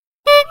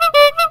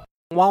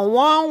Wah,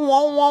 wah,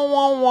 wah, wah,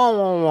 wah, wah,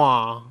 wah,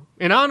 wah.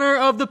 In honor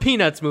of the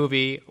Peanuts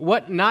movie,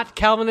 what not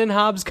Calvin and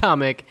Hobbes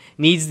comic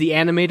needs the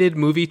animated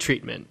movie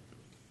treatment?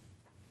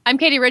 I'm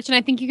Katie Rich, and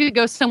I think you could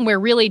go somewhere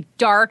really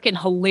dark and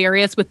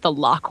hilarious with the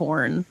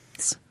Lockhorns.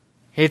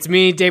 Hey, it's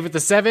me, Dave with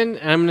the 7,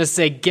 and I'm going to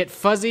say Get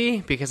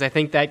Fuzzy, because I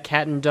think that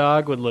cat and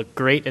dog would look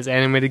great as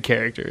animated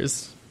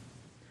characters.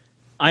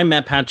 I'm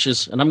Matt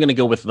Patches, and I'm going to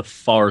go with The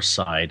Far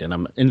Side, and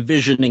I'm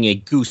envisioning a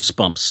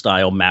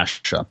Goosebumps-style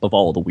mashup of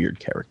all the weird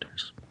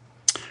characters.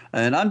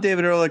 And I'm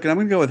David Ehrlich, and I'm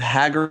going to go with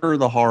Hagar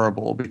the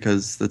Horrible,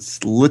 because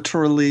that's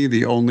literally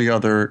the only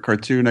other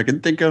cartoon I can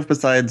think of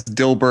besides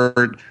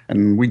Dilbert,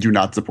 and we do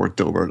not support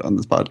Dilbert on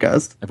this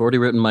podcast. I've already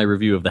written my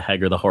review of the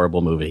Hagar the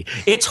Horrible movie.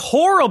 It's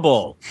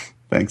horrible!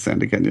 Thanks,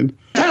 Sandy Kenyon.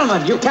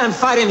 Gentlemen, you can't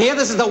fight in here.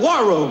 This is the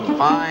war room.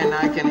 Fine,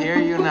 I can hear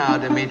you now,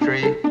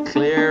 Dimitri.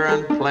 Clear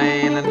and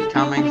plain and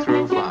coming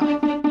through fine.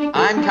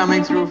 I'm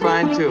coming through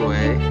fine too,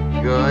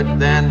 eh? Good.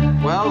 Then,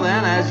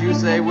 as you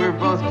say, we're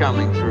both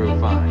coming through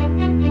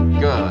fine.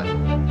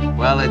 Good.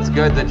 Well, it's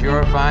good that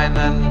you're fine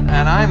and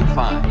I'm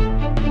fine.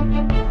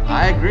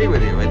 I agree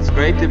with you. It's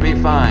great to be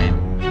fine.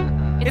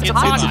 It's a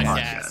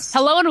podcast.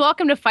 Hello and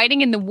welcome to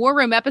Fighting in the War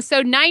Room,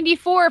 episode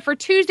 94 for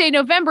Tuesday,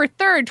 November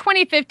 3rd,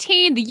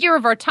 2015. The year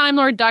of our Time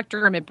Lord,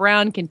 Dr. Emmett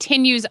Brown,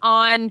 continues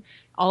on.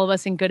 All of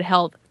us in good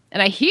health.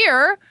 And I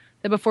hear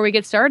that before we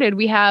get started,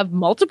 we have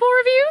multiple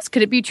reviews.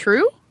 Could it be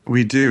true?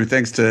 We do,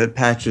 thanks to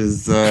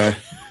Patch's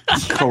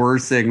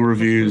coercing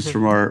reviews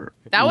from our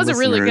That was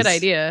listeners. a really good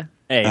idea.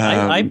 Hey,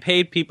 I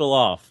paid people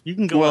off. You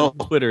can go on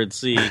Twitter and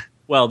see.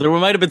 Well, there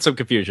might have been some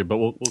confusion, but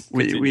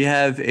we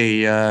have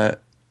I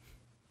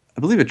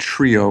believe a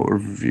trio of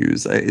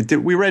reviews.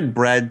 We read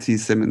Brad T.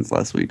 Simmons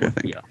last week, I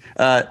think. Yeah.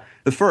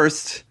 The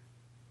first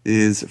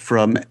is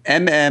from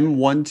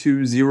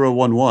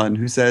MM12011,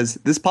 who says,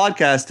 "This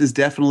podcast is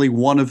definitely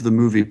one of the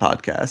movie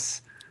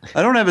podcasts.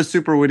 I don't have a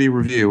super witty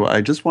review. I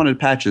just wanted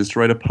Patches to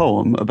write a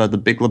poem about the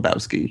Big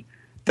Lebowski.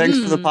 Thanks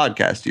for the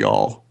podcast,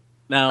 y'all."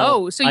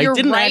 Now, so you're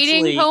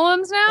writing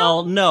poems now?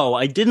 Well, no,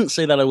 I didn't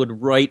say that I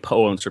would write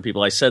poems for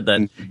people. I said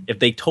that if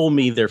they told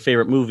me their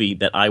favorite movie,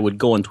 that I would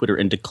go on Twitter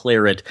and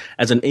declare it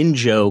as an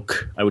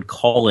in-joke. I would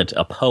call it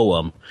a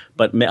poem.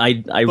 But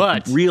I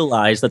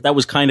realized that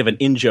was kind of an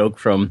in-joke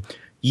from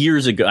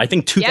years ago. I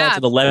think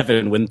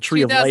 2011 when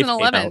Tree of Life came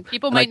out.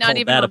 People might not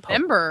even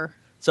remember.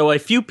 So a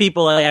few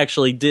people I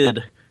actually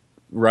did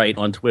write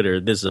on Twitter,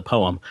 this is a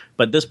poem.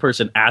 But this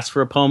person asked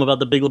for a poem about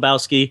the Big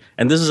Lebowski,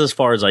 and this is as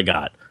far as I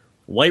got.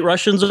 White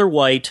Russians are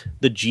white.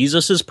 The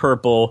Jesus is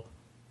purple,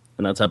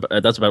 and that's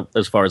about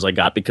as far as I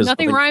got because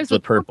nothing rhymes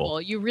with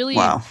purple. You really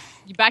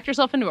you backed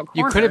yourself into a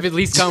corner. You could have at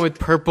least gone with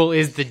purple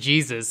is the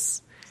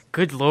Jesus.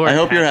 Good Lord! I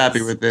hope you're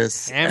happy with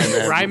this.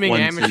 Rhyming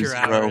amateur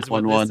hour is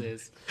what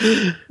this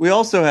is. We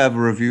also have a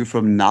review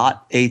from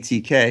Not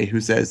ATK who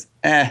says,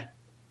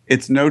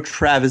 "It's no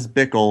Travis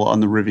Bickle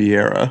on the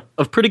Riviera."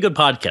 A pretty good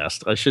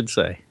podcast, I should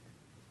say.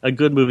 A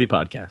good movie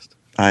podcast.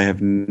 I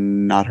have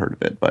not heard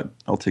of it, but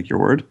I'll take your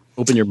word.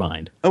 Open your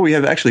mind. Oh, we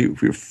have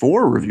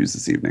 4 reviews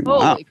this evening.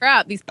 Holy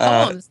crap, these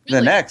poems. The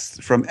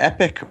next, from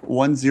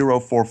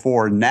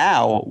Epic1044,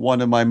 now one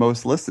of my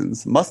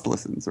must-listens,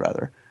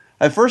 rather.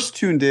 I first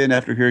tuned in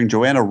after hearing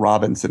Joanna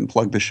Robinson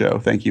plug the show.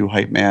 Thank you,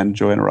 hype man,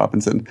 Joanna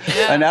Robinson.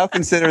 Yeah. I now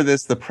consider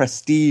this the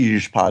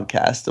prestige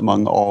podcast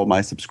among all my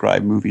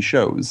subscribed movie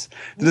shows.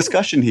 The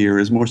discussion here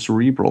is more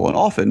cerebral and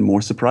often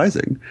more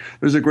surprising.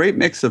 There's a great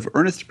mix of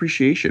earnest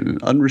appreciation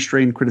and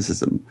unrestrained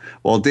criticism.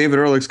 While David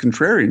Ehrlich's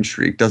contrarian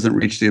streak doesn't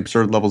reach the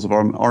absurd levels of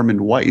Armand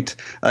White,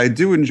 I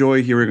do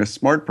enjoy hearing a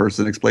smart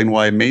person explain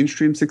why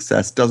mainstream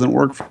success doesn't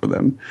work for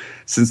them.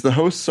 Since the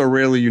hosts are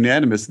rarely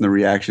unanimous in the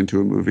reaction to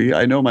a movie,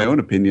 I know my own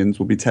opinions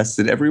will be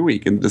tested every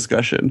week in the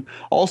discussion.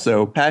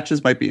 Also,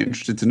 Patches might be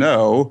interested to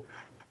know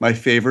my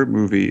favorite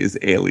movie is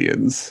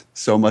Aliens.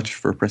 So much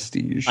for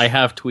prestige. I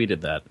have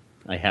tweeted that.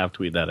 And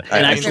actually,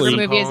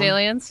 favorite movie is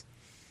Aliens?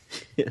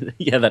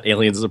 Yeah, that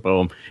Aliens is a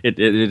poem. It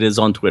is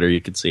on Twitter.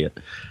 You can see it.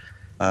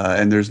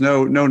 And there's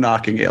no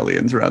knocking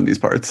Aliens around these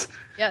parts.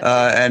 Yes.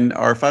 And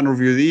our final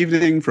review of the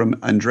evening from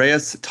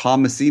Andreas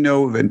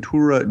Tomasino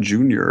Ventura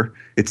Jr.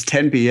 It's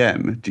 10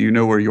 p.m. Do you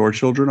know where your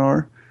children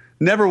are?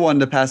 Never one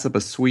to pass up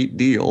a sweet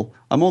deal.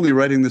 I'm only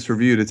writing this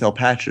review to tell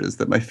Patches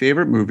that my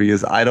favorite movie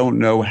is I Don't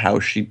Know How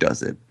She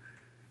Does It.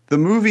 The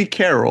movie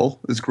Carol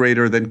is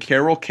greater than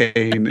Carol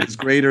Kane, is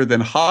greater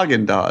than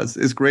Haagen-Dazs,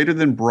 is greater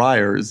than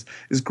Breyers,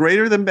 is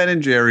greater than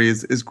Ben &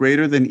 Jerry's, is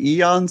greater than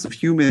eons of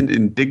human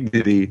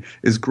indignity,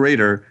 is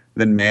greater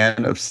than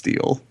Man of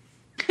Steel.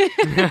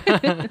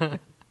 David,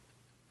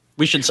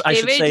 should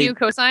say, do you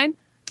co-sign?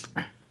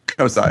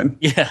 Co-sign.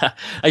 Yeah,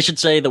 I should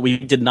say that we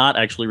did not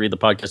actually read the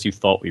podcast you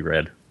thought we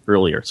read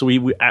earlier. So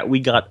we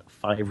got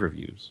 5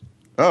 reviews.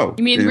 Oh,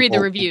 you mean read the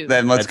reviews?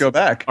 Then let's go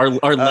back. Our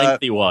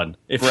lengthy one.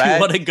 If Brad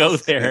you want to go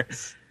there,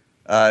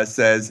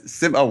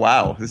 says, "Oh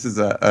wow, this is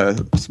a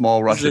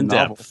small Russian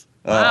novel."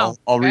 Wow.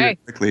 I'll read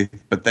it quickly,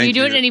 but thank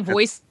you. Are you doing any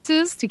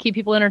voices to keep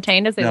people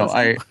entertained as they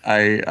listen?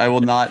 I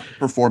will not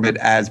perform it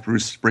as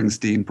Bruce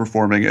Springsteen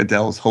performing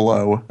Adele's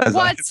Hello, as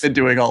I've been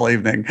doing all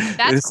evening.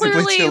 That's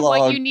clearly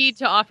what you need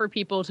to offer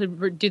people to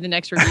do the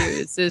next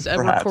reviews, is a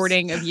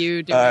recording of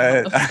you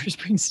doing Bruce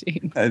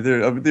Springsteen.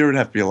 There would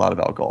have to be a lot of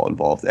alcohol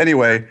involved.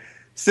 Anyway,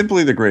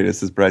 simply the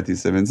greatest is Brad T.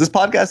 Simmons. This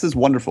podcast is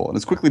wonderful and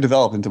has quickly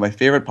developed into my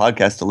favorite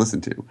podcast to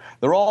listen to.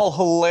 They're all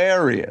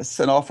hilarious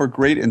and offer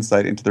great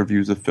insight into their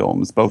views of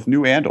films, both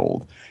new and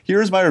old.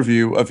 Here's my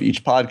review of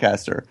each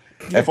podcaster.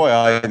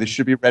 FYI, this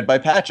should be read by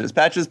Patches.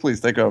 Patches, please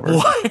take over.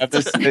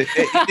 The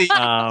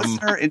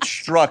listener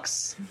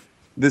instructs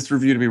this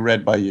review to be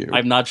read by you.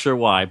 I'm not sure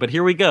why, but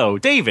here we go.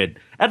 David.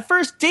 At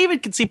first,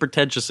 David could seem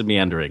pretentious and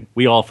meandering.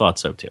 We all thought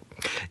so, too.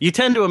 You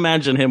tend to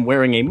imagine him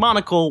wearing a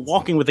monocle,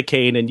 walking with a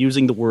cane, and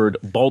using the word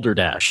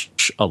balderdash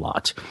a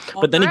lot.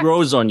 But then he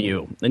grows on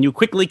you, and you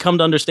quickly come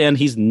to understand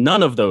he's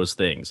none of those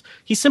things.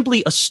 He's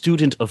simply a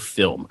student of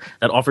film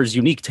that offers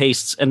unique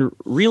tastes and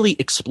really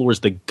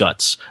explores the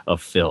guts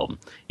of film.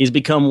 He's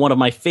become one of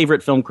my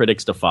favorite film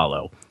critics to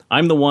follow.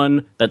 I'm the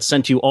one that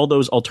sent you all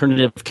those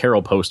alternative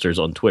Carol posters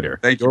on Twitter.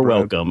 You're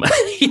welcome.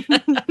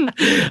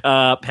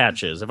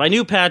 Patches. If I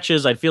knew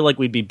Patches, I'd feel like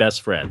we'd be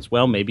best friends.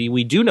 Well, maybe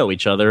we do know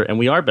each other, and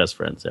we are best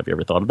friends. Have you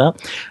ever thought of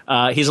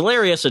that? He's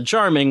hilarious and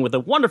charming with a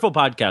wonderful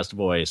podcast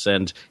voice,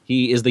 and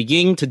he is the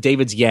yin to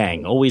David's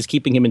yang, always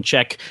keeping him in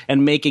check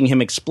and making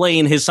him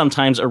explain his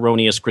sometimes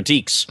erroneous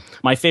critiques.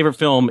 My favorite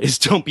film is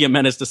Don't Be a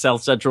Menace to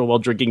South Central while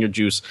drinking your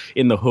juice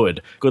in the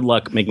hood. Good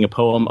luck making a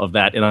poem of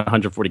that in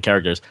 140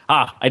 characters.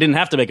 I didn't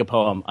have to make a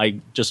poem.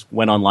 I just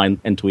went online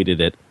and tweeted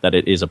it that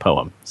it is a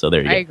poem. So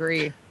there you go. I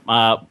agree.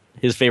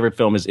 His favorite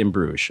film is In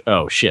Bruges.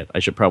 Oh, shit. I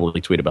should probably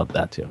tweet about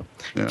that, too.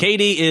 Yeah.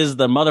 Katie is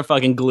the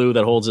motherfucking glue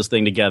that holds this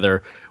thing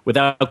together.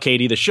 Without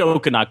Katie, the show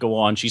could not go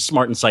on. She's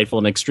smart, insightful,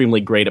 and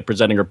extremely great at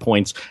presenting her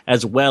points,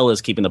 as well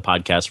as keeping the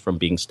podcast from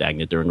being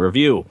stagnant during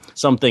review.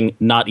 Something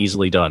not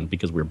easily done,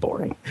 because we're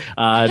boring.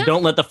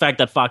 Don't let the fact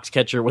that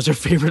Foxcatcher was her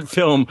favorite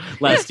film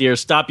last year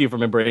stop you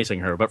from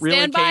embracing her. But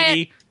really,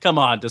 Katie, come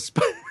on.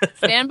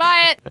 Stand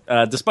by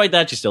it. Despite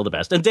that, she's still the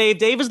best. And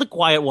Dave is the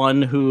quiet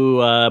one who,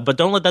 but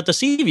don't let that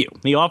deceive you.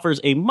 He offers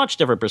a much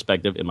different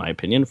perspective, in my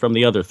opinion, from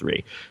the other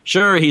three.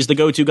 Sure, he's the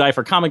go-to guy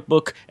for comic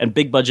book and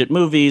big-budget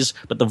movies,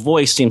 but the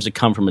voice seems to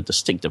come from a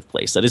distinctive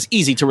place that is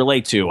easy to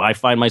relate to. I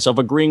find myself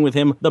agreeing with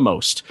him the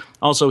most.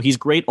 Also, he's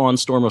great on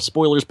Storm of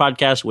Spoilers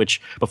podcast,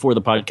 which, before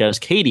the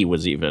podcast, Katie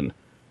was even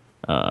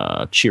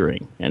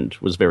cheering and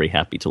was very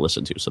happy to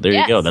listen to. So there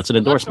you go. That's an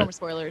endorsement.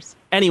 Spoilers.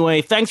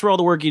 Anyway, thanks for all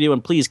the work you do,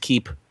 and please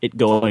keep it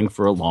going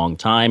for a long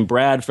time.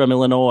 Brad from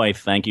Illinois.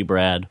 Thank you,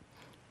 Brad.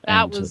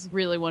 That was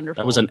really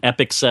wonderful. That was an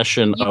epic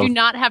session. You do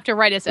not have to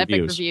write us epic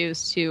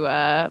reviews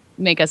to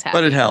make us happy.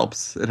 But it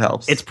helps. It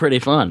helps. It's pretty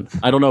fun.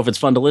 I don't know if it's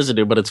fun to listen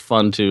to, but it's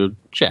fun to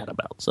chat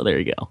about. So there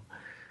you go.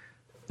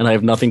 And I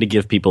have nothing to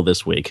give people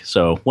this week,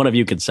 so one of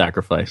you could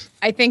sacrifice.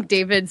 I think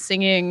David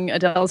singing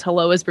Adele's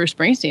Hello as Bruce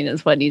Springsteen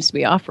is what needs to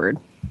be offered.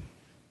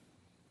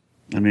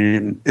 I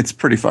mean, it's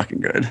pretty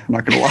fucking good. I'm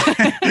not going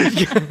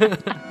to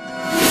lie.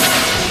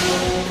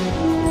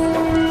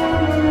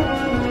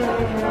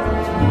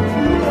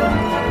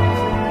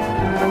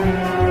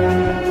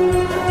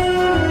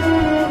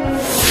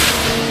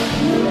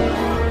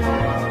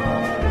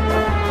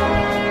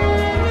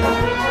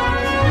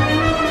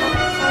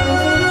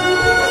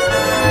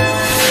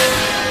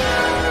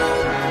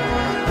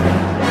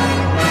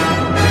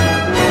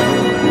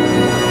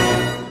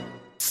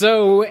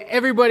 So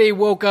everybody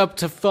woke up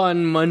to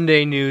fun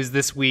Monday news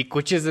this week,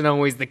 which isn't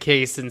always the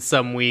case in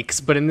some weeks.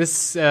 But in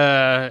this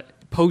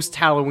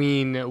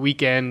post-Halloween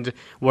weekend,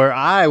 where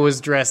I was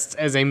dressed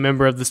as a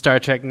member of the Star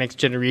Trek Next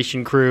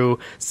Generation crew,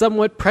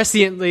 somewhat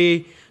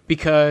presciently,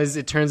 because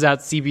it turns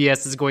out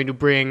CBS is going to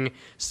bring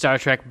Star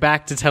Trek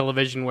back to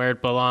television where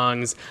it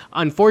belongs.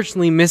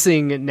 Unfortunately,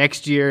 missing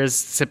next year's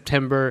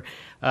September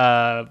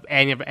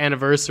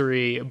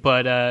anniversary,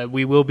 but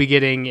we will be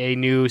getting a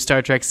new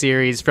Star Trek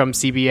series from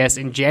CBS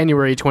in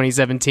January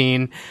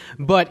 2017.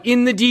 But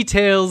in the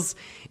details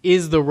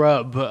is the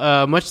rub.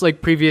 Much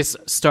like previous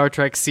Star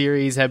Trek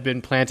series have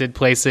been planted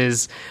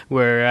places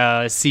where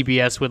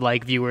CBS would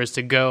like viewers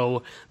to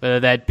go, whether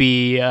that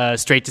be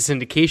straight to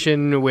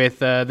syndication with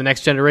The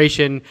Next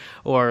Generation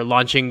or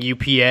launching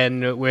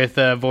UPN with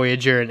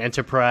Voyager and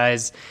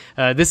Enterprise.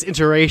 This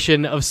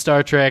iteration of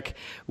Star Trek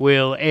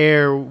will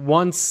air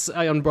once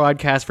on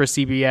broadcast for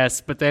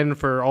CBS, but then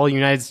for all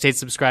United States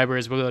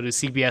subscribers, we'll go to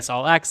CBS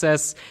All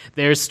Access,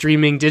 their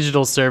streaming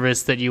digital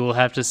service that you will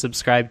have to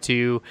subscribe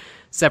to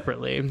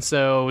separately.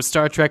 So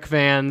Star Trek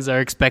fans are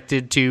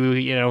expected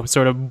to,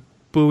 sort of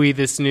buoy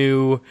this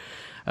new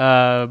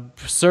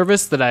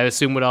service that I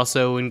assume would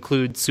also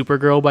include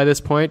Supergirl by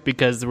this point,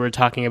 because we're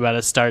talking about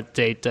a start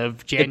date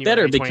of January. It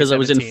better, because I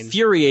was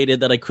infuriated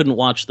that I couldn't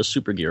watch the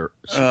Supergirl.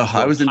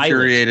 I was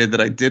infuriated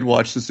that I did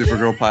watch the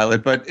Supergirl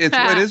pilot, but it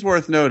is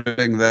worth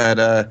noting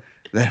that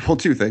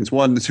two things.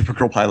 One, the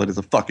Supergirl pilot is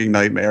a fucking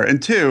nightmare,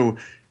 and two,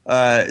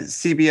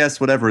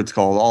 CBS, whatever it's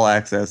called, All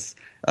Access,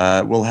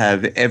 will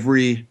have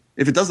every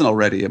if it doesn't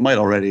already, it might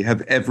already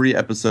have every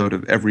episode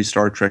of every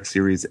Star Trek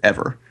series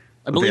ever.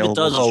 I believe it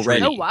does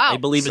already. Oh, wow. I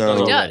believe it So-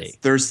 does It already. does.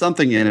 There's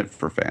something in it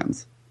for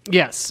fans.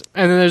 Yes,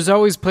 and then there's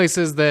always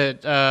places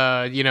that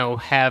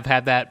have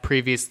had that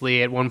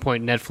previously. At one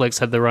point, Netflix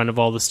had the run of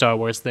all the Star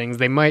Wars things.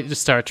 They might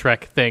just Star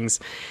Trek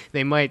things.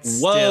 They might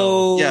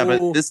still. Yeah,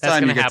 but this That's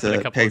time gonna you get happen a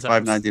to couple pay of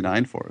times.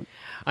 $5.99 for it.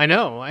 I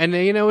know, and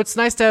it's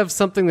nice to have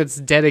something that's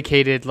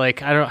dedicated.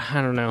 Like I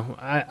don't know.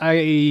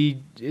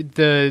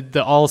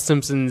 The All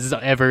Simpsons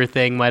Ever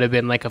thing might have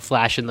been like a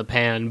flash in the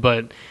pan,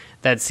 but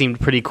that seemed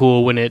pretty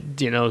cool when it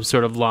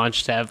sort of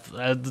launched to have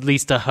at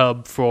least a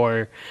hub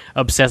for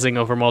obsessing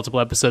over multiple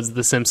episodes of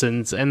The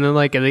Simpsons. And then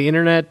like the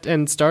internet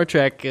and Star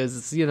Trek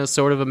is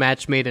sort of a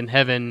match made in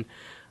heaven.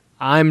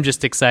 I'm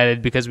just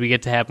excited because we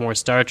get to have more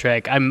Star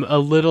Trek. I'm a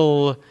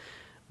little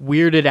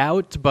weirded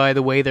out by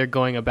the way they're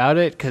going about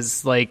it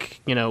because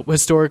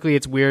historically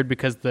it's weird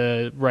because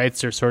the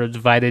rights are sort of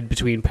divided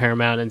between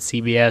Paramount and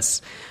CBS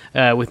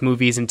with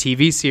movies and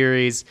TV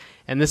series.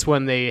 And this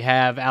one, they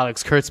have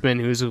Alex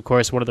Kurtzman, who's, of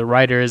course, one of the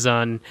writers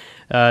on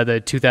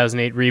the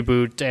 2008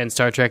 reboot and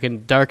Star Trek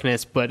Into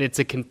Darkness, but it's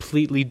a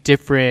completely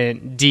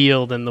different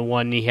deal than the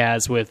one he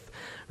has with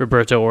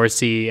Roberto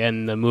Orci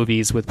and the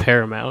movies with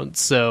Paramount.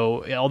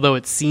 So although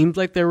it seems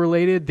like they're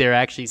related, they're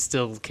actually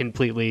still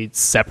completely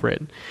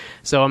separate.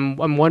 So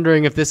I'm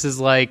wondering if this is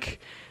like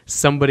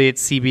somebody at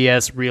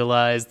CBS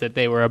realized that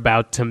they were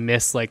about to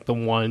miss like the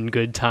one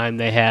good time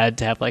they had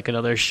to have like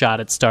another shot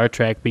at Star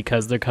Trek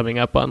because they're coming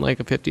up on like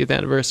a 50th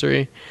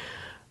anniversary.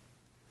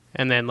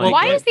 And then like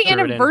why does the throw it in.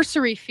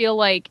 anniversary feel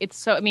like it's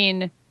so? I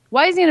mean,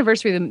 why is the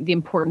anniversary the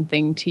important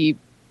thing to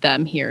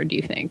them here? Do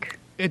you think?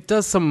 It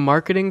does some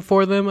marketing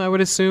for them, I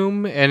would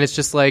assume, and it's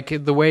just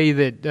like the way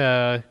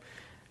that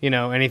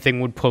anything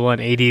would pull on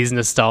 80s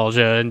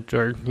nostalgia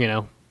or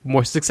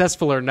more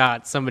successful or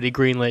not, somebody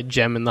greenlit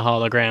Gem and the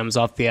Holograms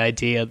off the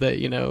idea that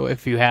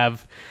if you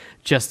have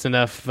just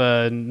enough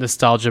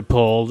nostalgia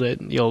pull,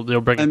 that you'll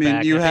bring it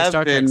back. You I think have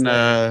Star Trek's been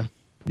there.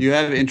 you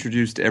have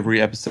introduced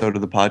every episode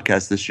of the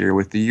podcast this year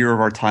with the Year of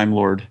Our Time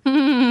Lord,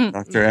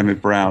 Dr.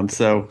 Emmett Brown.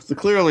 So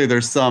clearly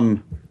there's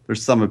some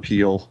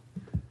appeal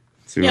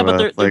to Yeah, but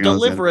they're playing on those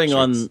delivering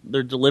anniversaries.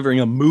 they're delivering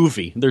a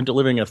movie. They're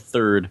delivering a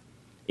third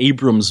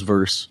Abrams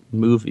verse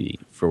movie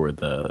for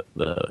the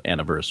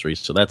anniversary,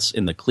 so that's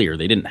in the clear.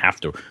 They didn't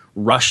have to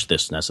rush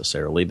this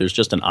necessarily. There's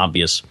just an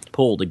obvious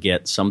pull to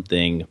get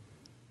something.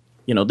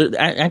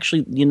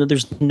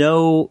 There's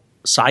no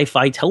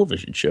sci-fi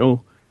television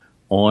show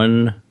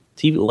on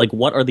TV. Like,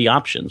 what are the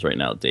options right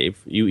now, Dave?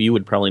 You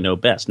would probably know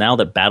best. Now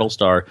that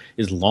Battlestar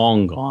is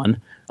long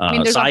gone,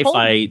 there's a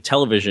sci-fi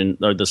television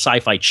or the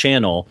Sci-Fi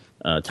Channel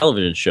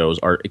television shows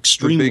are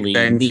extremely Big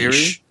Bang niche.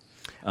 Theory?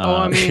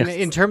 I mean,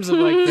 in terms of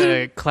like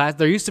the class,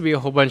 there used to be a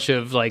whole bunch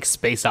of like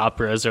space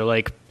operas or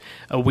like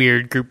a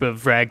weird group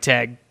of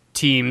ragtag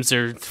teams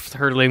or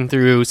hurtling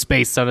through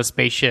space on a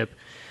spaceship.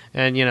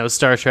 And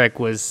Star Trek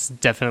was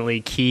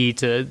definitely key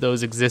to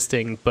those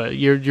existing. But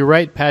you're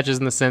right, Patches,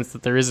 in the sense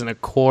that there isn't a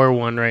core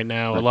one right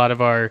now. A lot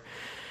of our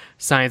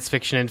science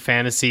fiction and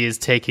fantasy is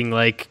taking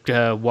like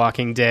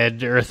Walking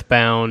Dead,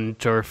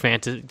 Earthbound, or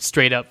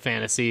straight up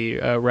fantasy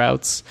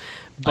routes.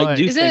 But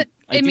do Is think- it?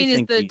 I I do mean, is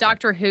think the the-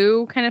 Doctor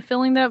Who kind of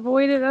filling that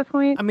void at that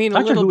point? I mean, a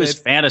Doctor little Who bit. is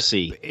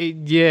fantasy.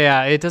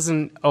 It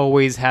doesn't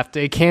always have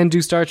to. It can do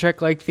Star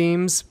Trek like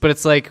themes, but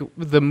it's like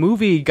the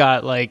movie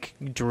got like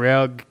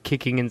drug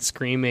kicking and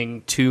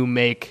screaming to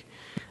make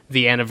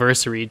the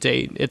anniversary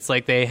date. It's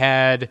like they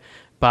had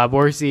Bob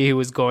Orci who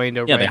was going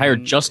to Yeah, they write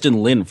hired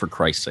Justin Lin, for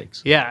Christ's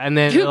sakes. Yeah, and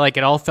then like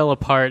it all fell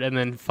apart, and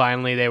then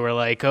finally they were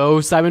like,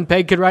 "Oh, Simon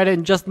Pegg could write it,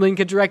 and Justin Lin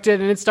could direct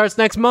it, and it starts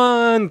next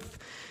month,"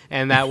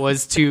 and that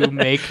was to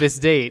make this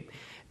date.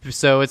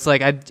 So it's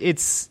like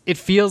it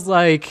feels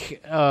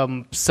like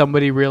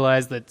somebody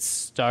realized that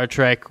Star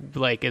Trek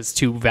like is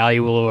too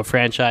valuable of a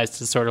franchise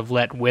to sort of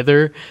let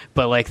wither,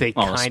 but like they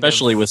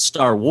Especially with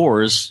Star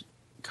Wars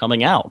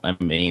coming out. I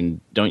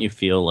mean, don't you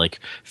feel like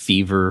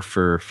fever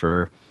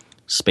for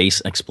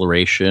space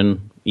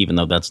exploration, even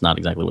though that's not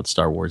exactly what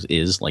Star Wars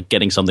is? Like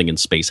getting something in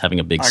space, having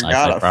a big I sci-fi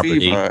got a property.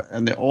 fever,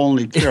 and the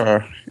only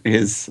cure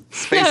is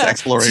space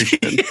exploration.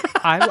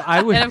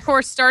 I would And of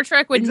course, Star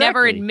Trek would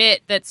never Exactly.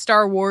 admit that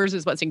Star Wars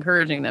is what's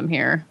encouraging them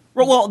here.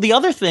 Well, the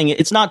other thing,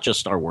 it's not just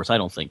Star Wars, I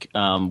don't think.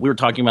 We were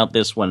talking about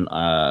this when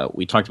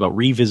we talked about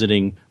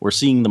revisiting or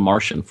seeing The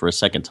Martian for a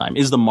second time.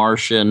 Is The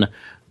Martian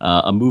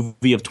a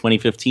movie of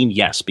 2015?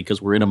 Yes,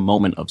 because we're in a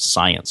moment of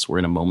science. We're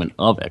in a moment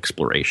of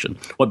exploration.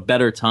 What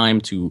better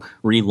time to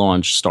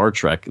relaunch Star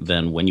Trek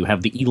than when you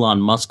have the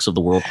Elon Musks of the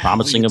world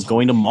promising of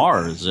going to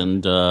Mars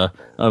and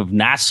of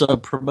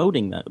NASA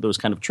promoting those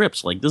kind of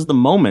trips? Like, this is the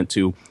moment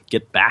to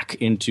get back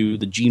into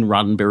the Gene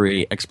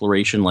Roddenberry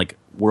exploration, like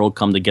world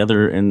come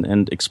together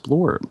and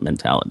explore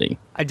mentality.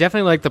 I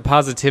definitely like the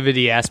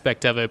positivity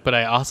aspect of it, but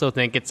I also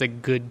think it's a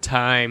good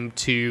time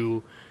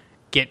to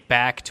get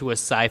back to a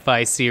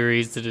sci-fi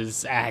series that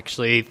is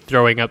actually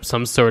throwing up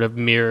some sort of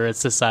mirror at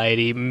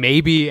society,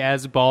 maybe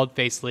as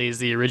bald-facedly as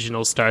the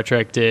original Star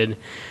Trek did.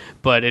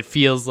 But it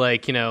feels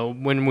like,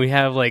 when we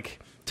have like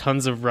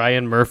tons of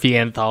Ryan Murphy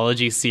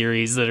anthology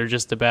series that are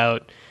just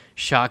about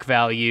shock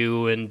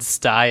value and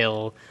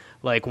style.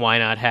 Like, why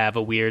not have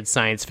a weird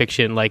science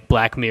fiction, like,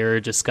 Black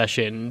Mirror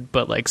discussion,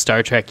 but like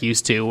Star Trek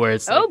used to, where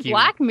it's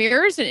Black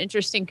Mirror is an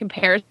interesting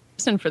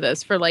comparison for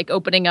this, for like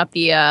opening up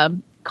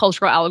the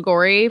cultural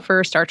allegory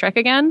for Star Trek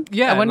again.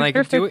 Yeah, I wonder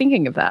if they're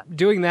thinking of that.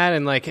 Doing that,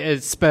 and like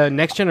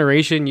Next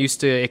Generation used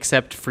to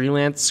accept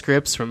freelance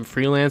scripts from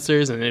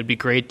freelancers, and it'd be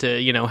great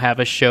to, you know, have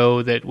a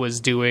show that was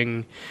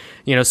doing,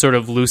 you know, sort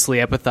of loosely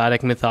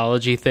episodic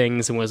mythology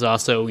things and was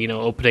also, you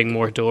know, opening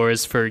more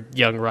doors for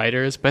young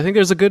writers. But I think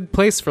there's a good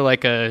place for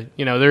like a,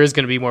 you know, there is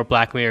going to be more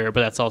Black Mirror, but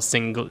that's all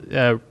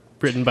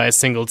written by a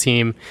single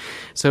team.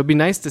 So it'd be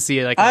nice to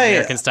see like an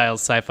American-style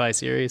sci-fi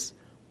series.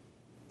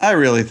 I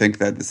really think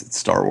that this is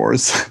Star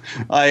Wars.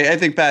 I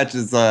think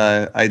Patch's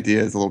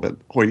idea is a little bit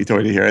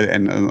hoity-toity here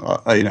and,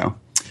 you know,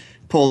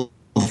 pulled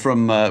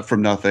from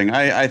nothing.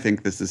 I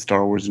think this is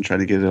Star Wars and trying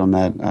to get it on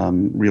that,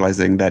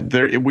 realizing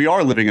that we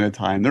are living in a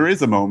time. There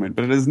is a moment,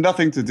 but it has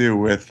nothing to do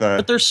with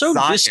but they're so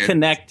science.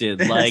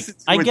 Disconnected. Like,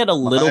 I get a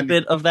little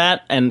bit of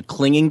that, and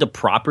clinging to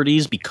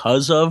properties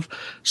because of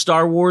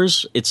Star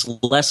Wars. It's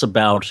less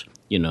about,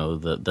 you know,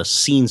 the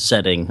scene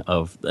setting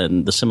of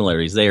and the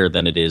similarities there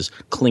than it is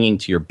clinging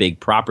to your big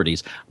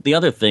properties. The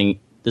other thing,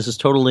 this is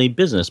totally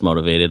business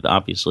motivated,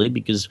 obviously,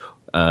 because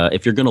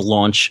if you're going to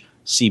launch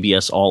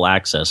CBS All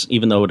Access,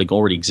 even though it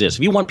already exists,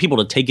 if you want people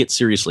to take it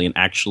seriously and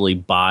actually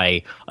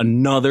buy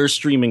another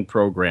streaming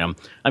program,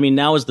 I mean,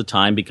 now is the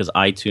time, because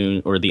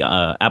iTunes or the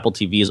Apple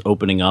TV is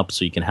opening up,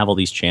 so you can have all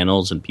these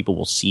channels and people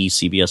will see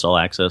CBS All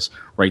Access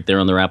right there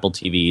on their Apple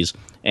TVs.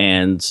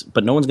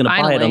 But no one's going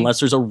to buy it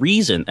unless there's a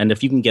reason. And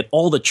if you can get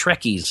all the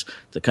Trekkies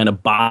to kind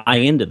of buy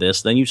into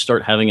this, then you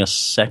start having a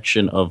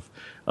section of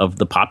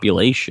the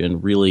population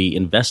really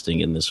investing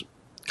in this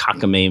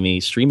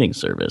cockamamie streaming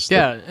service.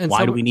 Yeah, and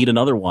why do we need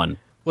another one?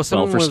 Well,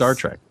 for Star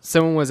Trek.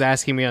 Someone was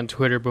asking me on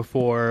Twitter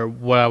before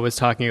what I was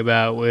talking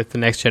about with the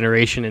Next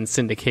Generation and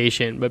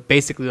syndication, but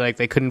basically, like,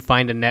 they couldn't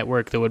find a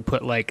network that would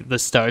put like the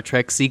Star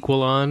Trek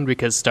sequel on,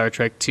 because Star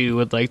Trek 2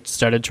 had like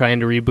started trying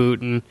to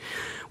reboot and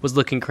was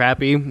looking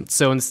crappy.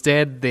 So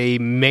instead, they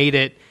made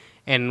it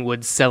and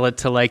would sell it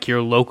to like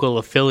your local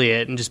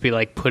affiliate and just be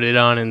like, put it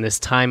on in this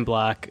time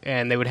block.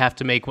 And they would have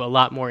to make a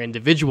lot more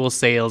individual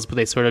sales, but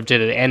they sort of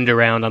did an end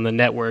around on the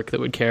network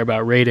that would care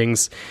about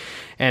ratings.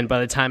 And by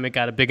the time it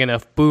got a big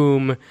enough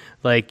boom,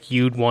 like,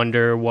 you'd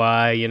wonder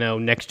why, you know,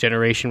 Next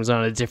Generation was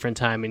on a different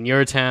time in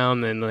your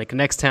town than like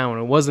next town when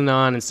it wasn't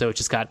on. And so it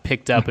just got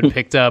picked up and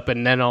picked up.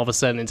 And then all of a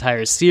sudden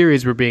entire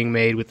series were being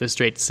made with the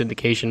straight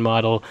syndication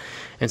model.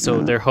 And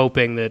so they're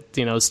hoping that,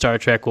 you know, Star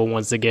Trek will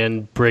once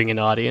again bring an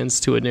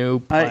audience to a new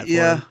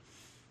platform.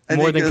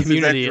 More than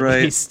Community, exactly,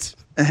 at least.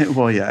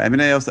 Well, yeah. I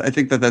mean, I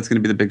think that that's going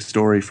to be the big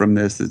story from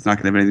this. It's not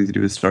going to have anything to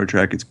do with Star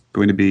Trek. It's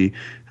going to be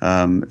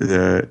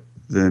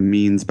the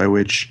means by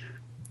which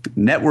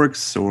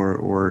networks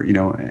or you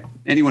know,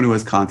 anyone who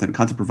has content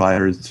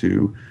providers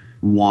who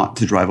want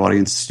to drive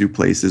audiences to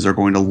places are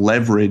going to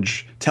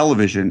leverage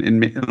television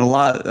in a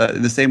lot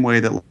the same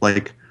way that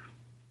like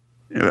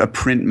a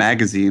print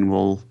magazine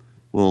will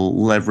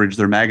leverage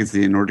their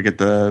magazine in order to get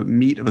the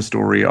meat of a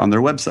story on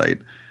their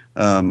website.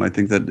 I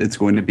think that it's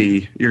going to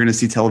be, you're going to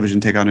see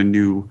television take on a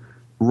new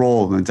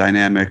role and a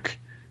dynamic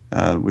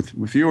with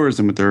viewers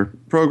and with their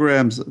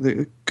programs.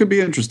 It could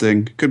be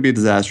interesting, could be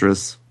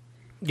disastrous.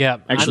 Yeah,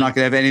 actually, not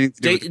going to have anything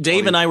to do with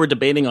Dave and I were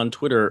debating on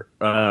Twitter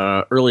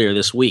earlier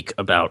this week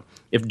about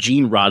if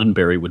Gene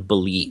Roddenberry would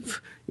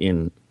believe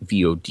in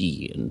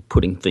VOD and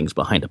putting things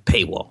behind a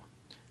paywall.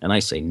 And I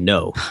say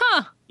no.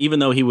 Huh. Even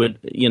though he would,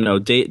 you know,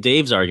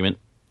 Dave's argument,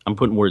 I'm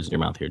putting words in your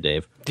mouth here,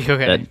 Dave, okay,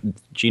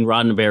 that Gene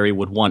Roddenberry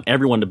would want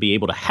everyone to be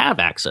able to have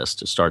access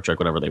to Star Trek,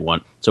 whatever they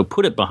want. So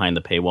put it behind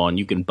the paywall and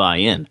you can buy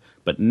in.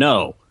 But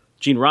no,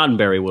 Gene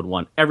Roddenberry would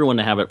want everyone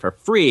to have it for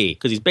free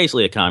because he's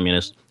basically a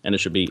communist, and it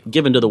should be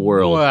given to the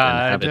world and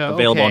have it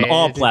available on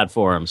all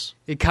platforms.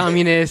 A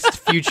communist,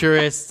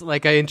 futurist,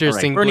 like an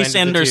interesting Bernie blend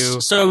Sanders, of the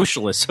two.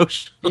 socialist.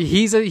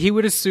 He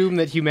would assume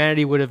that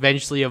humanity would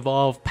eventually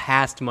evolve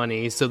past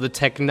money, so the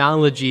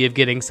technology of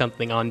getting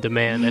something on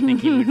demand, I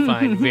think he would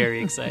find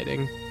very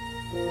exciting.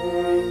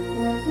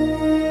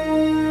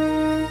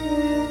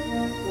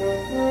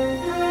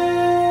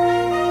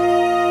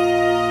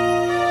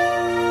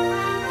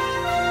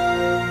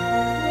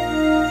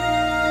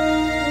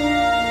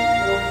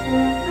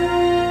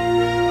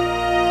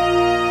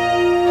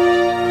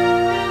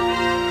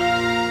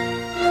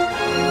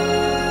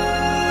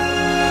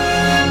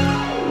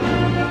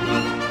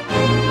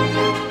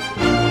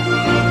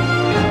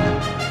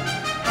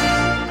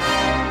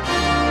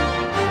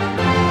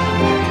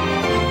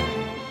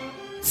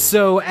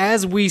 So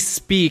as we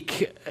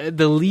speak,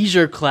 the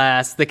Leisure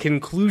Class, the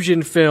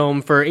conclusion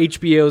film for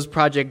HBO's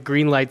Project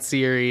Greenlight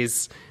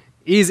series,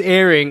 is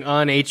airing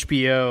on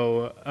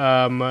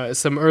HBO.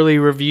 Some early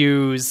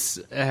reviews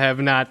have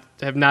not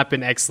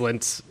been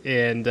excellent,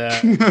 and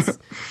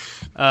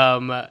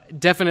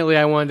definitely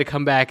I wanted to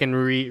come back and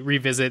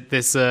revisit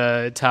this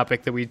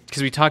topic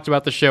because we talked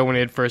about the show when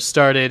it first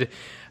started.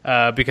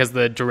 because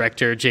the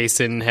director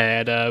Jason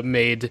had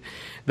made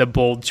the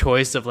bold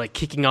choice of like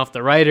kicking off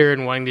the writer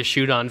and wanting to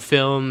shoot on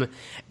film,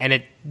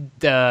 and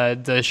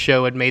the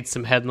show had made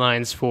some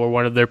headlines for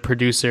one of their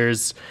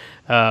producers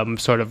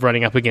sort of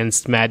running up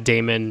against Matt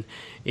Damon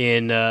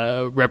in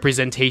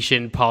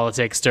representation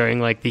politics during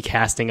like the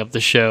casting of the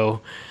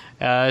show.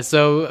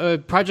 So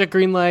Project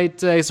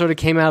Greenlight sort of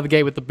came out of the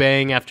gate with a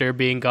bang after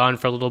being gone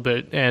for a little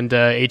bit, and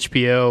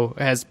HBO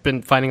has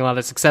been finding a lot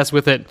of success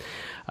with it.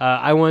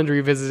 I wanted to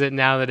revisit it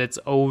now that it's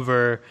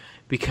over,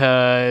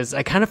 because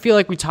I kind of feel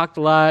like we talked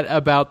a lot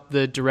about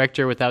the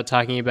director without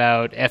talking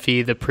about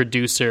Effie, the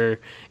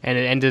producer, and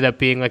it ended up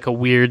being like a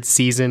weird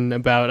season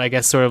about, I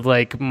guess, sort of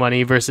like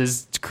money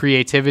versus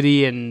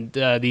creativity and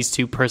these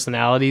two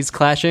personalities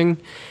clashing.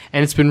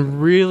 And it's been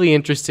really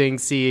interesting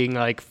seeing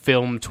like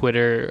film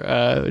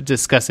Twitter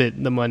discuss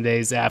it the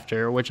Mondays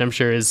after, which I'm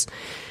sure is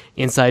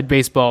inside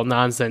baseball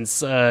nonsense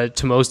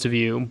to most of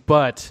you.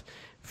 But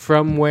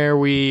from where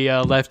we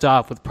left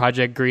off with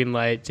Project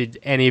Greenlight, did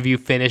any of you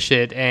finish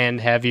it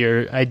and have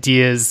your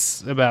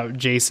ideas about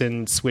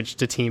Jason switch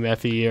to Team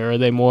Effie, or are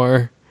they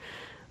more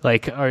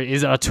like,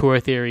 is auteur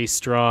theory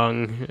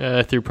strong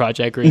through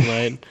Project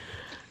Greenlight?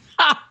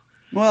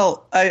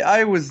 Well,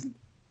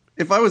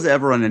 if I was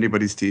ever on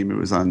anybody's team, it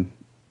was on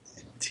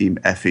Team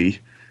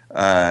Effie.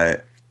 I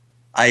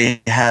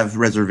have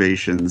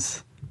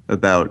reservations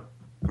about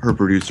her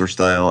producer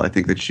style. I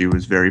think that she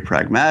was very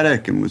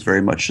pragmatic and was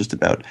very much just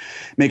about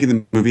making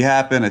the movie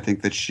happen. I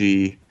think that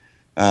she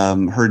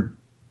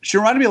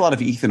reminded me a lot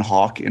of Ethan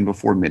Hawke in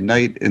Before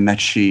Midnight, in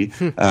that she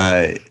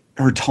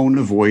her tone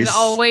of voice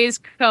always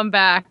come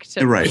back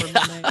to right.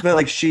 But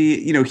like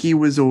he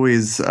was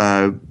always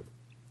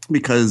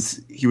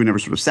because he would never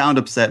sort of sound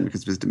upset, and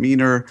because of his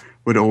demeanor,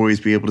 would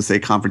always be able to say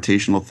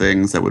confrontational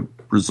things that would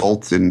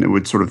result in, it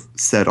would sort of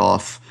set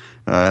off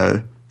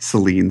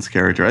Celine's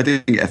character. I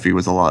think Effie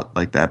was a lot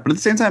like that, but at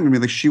the same time, I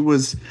mean, like she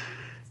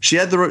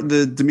had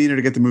the demeanor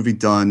to get the movie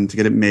done, to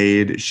get it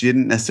made. She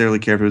didn't necessarily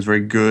care if it was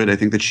very good. I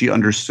think that she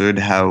understood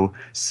how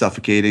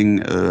suffocating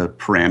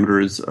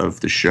parameters of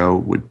the show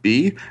would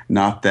be.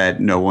 Not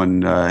that no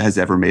one has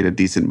ever made a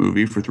decent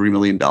movie for $3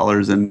 million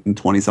in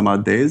 20 some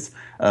odd days,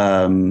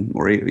 or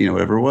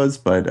whatever it was.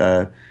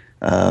 But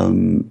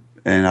and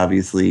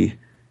obviously,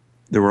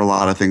 there were a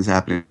lot of things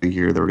happening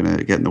here that were going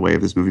to get in the way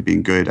of this movie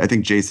being good. I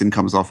think Jason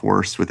comes off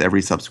worse with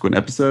every subsequent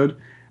episode.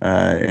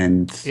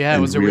 It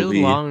was a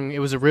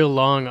real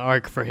long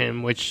arc for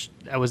him, which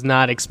I was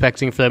not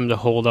expecting for them to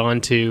hold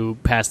on to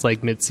past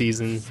like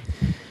mid-season.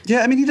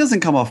 Yeah, I mean, he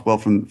doesn't come off well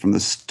from the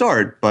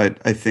start, but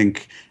I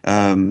think,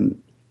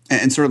 and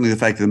certainly the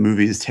fact that the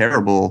movie is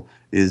terrible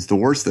is the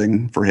worst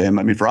thing for him.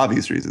 I mean, for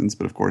obvious reasons,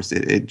 but of course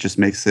it just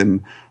makes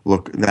him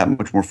look that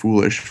much more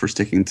foolish for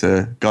sticking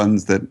to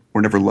guns that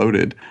were never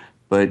loaded.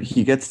 But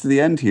he gets to the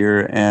end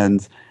here,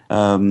 and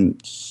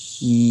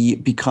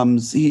he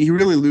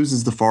really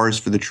loses the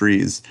forest for the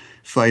trees,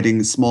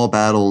 fighting small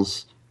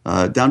battles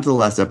down to the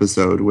last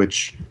episode,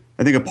 which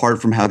I think, apart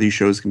from how these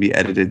shows can be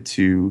edited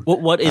to...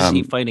 What is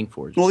he fighting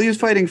for? Well, he was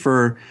fighting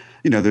for,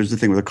 there's the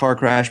thing with a car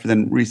crash, but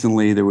then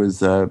recently there was...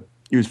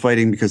 he was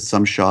fighting because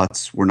some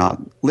shots were not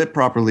lit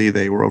properly,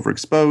 they were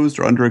overexposed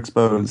or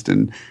underexposed,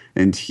 and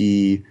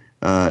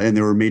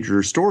there were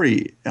major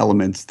story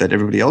elements that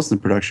everybody else in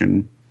the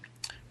production...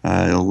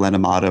 Len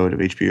Amato of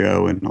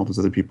HBO and all those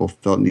other people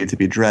felt needed to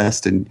be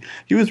addressed, and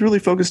he was really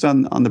focused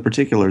on the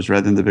particulars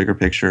rather than the bigger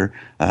picture.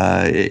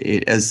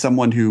 As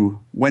someone who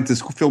went to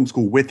film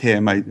school with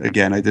him, I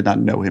did not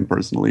know him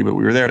personally, but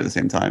we were there at the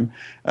same time.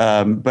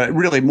 But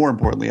really, more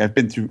importantly, I've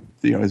been to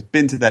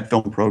that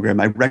film program.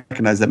 I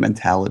recognize that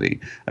mentality.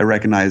 I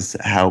recognize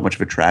how much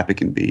of a trap it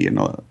can be, and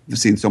I've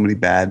seen so many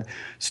bad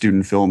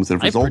student films that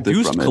have resulted from it.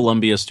 I produced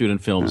Columbia student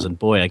films, and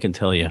boy, I can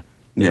tell you.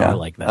 I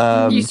like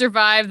that. You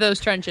survived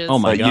those trenches. Oh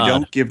my God! You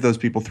don't give those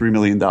people $3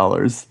 million,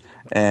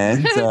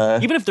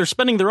 and even if they're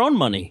spending their own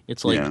money,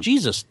 it's like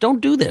Jesus,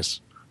 don't do this.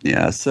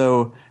 Yeah,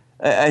 so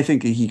I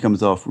think he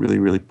comes off really,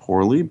 really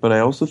poorly. But I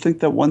also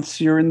think that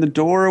once you're in the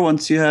door,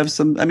 once you have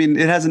some, I mean,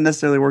 it hasn't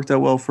necessarily worked out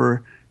well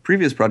for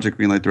previous Project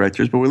Greenlight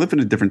directors, but we live in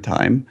a different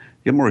time.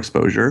 You get more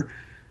exposure.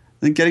 I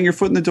think getting your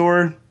foot in the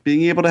door,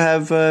 being able to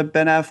have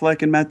Ben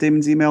Affleck and Matt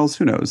Damon's emails,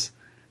 who knows?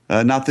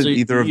 Not that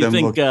either of them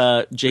look. You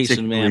think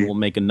Jason Mann will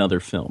make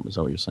another film? Is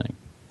that what you're saying?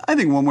 I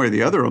think one way or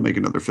the other will make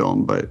another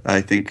film, but I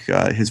think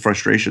his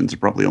frustrations are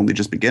probably only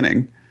just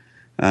beginning.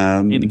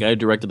 The guy who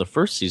directed the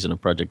first season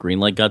of Project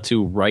Greenlight got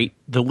to write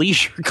the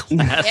leisure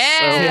class.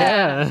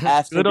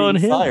 After being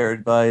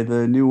fired by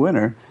the new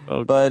winner.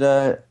 Okay.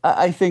 But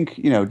I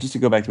think, just to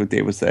go back to what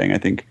Dave was saying, I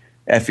think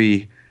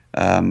Effie,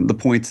 the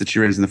points that she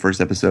raised in the first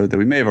episode that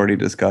we may have already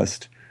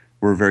discussed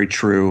were very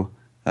true.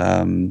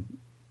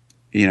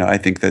 I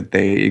think that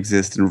they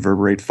exist and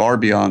reverberate far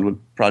beyond what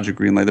Project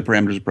Greenlight, the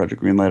parameters of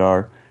Project Greenlight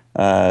are.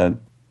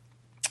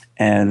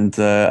 And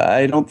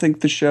I don't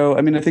think the show,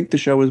 I think the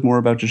show is more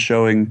about just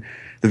showing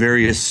the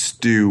various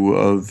stew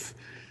of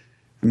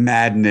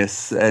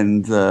madness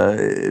and,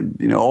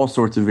 all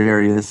sorts of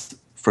various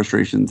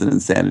frustrations and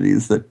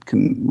insanities that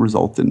can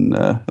result in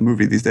a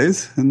movie these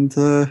days. And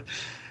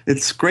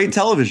It's great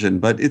television,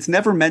 but it's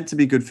never meant to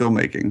be good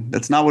filmmaking.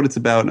 That's not what it's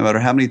about, no matter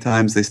how many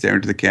times they stare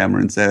into the camera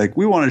and say, like,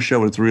 we want to show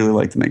what it's really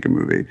like to make a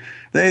movie.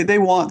 They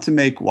want to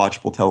make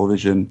watchable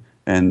television,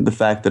 and the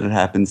fact that it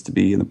happens to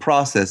be in the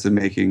process of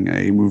making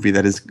a movie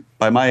that is,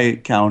 by my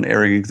count,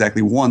 airing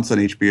exactly once on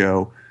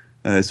HBO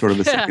is sort of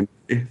a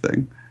secondary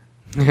thing.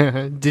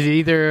 Did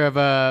either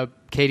of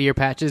Katie or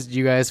Patches, did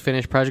you guys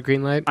finish Project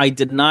Greenlight? I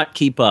did not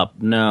keep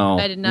up. No.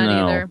 I did not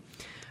either.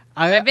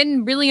 I've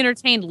been really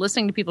entertained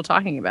listening to people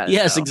talking about it.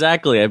 Yes, though.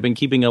 exactly. I've been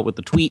keeping up with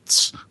the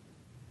tweets.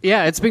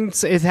 Yeah,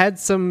 it had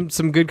some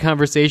good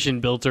conversation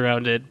built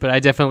around it, but I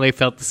definitely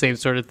felt the same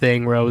sort of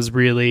thing where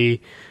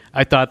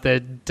I thought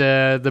that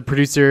the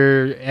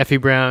producer Effie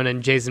Brown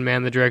and Jason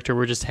Mann, the director,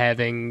 were just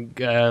having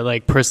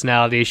like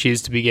personality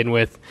issues to begin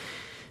with.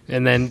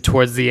 And then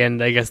towards the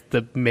end, I guess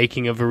the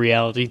making of a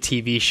reality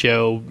TV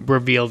show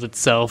revealed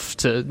itself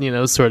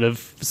to, sort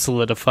of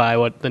solidify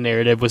what the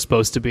narrative was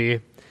supposed to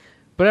be.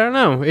 But I don't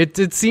know.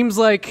 It seems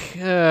like,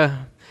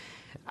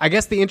 I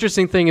guess the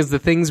interesting thing is the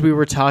things we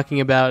were talking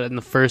about in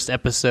the first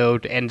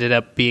episode ended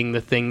up being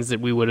the things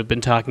that we would have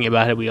been talking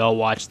about had we all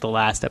watched the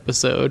last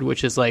episode,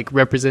 which is like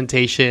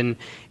representation.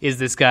 Is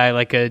this guy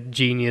like a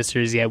genius,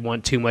 or does he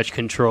want too much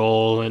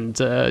control? And,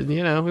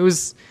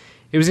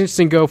 it was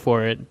interesting go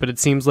for it, but it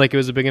seems like it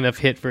was a big enough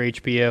hit for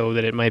HBO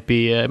that it might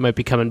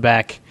be coming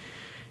back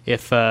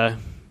if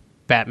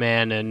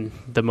Batman and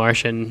The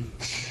Martian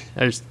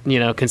are,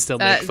 can still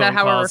make phone calls. Is that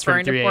how we're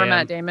referring to poor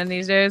Matt Damon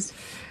these days?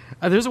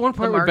 There's one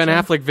part where Ben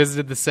Affleck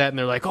visited the set and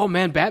they're like, "Oh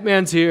man,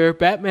 Batman's here,"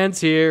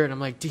 and I'm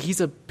like,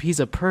 he's a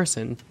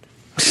person.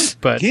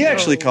 But he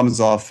actually comes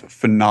off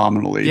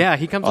phenomenally. Yeah,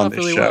 he comes off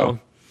really well.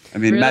 I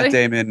mean,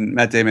 really?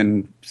 Matt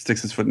Damon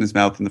sticks his foot in his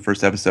mouth in the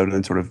first episode and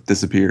then sort of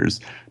disappears,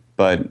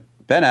 but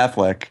Ben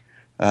Affleck,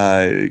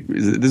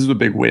 this is a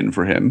big win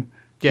for him.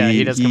 Yeah,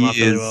 he does come off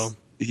really well.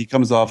 He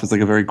comes off as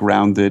like a very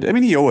grounded. I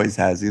mean, he always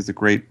has. He has a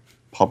great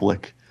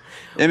public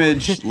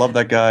image. Love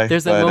that guy.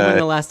 There's that moment in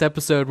the last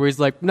episode where he's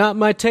like, "Not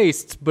my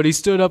taste," but he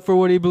stood up for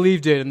what he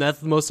believed in, and that's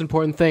the most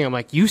important thing. I'm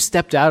like, you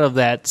stepped out of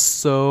that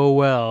so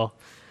well.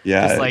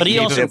 Yeah, but he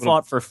also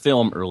fought for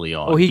film early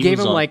on. Oh, he gave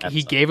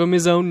him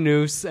his own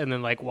noose, and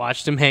then like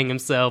watched him hang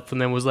himself, and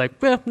then was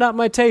like, "Not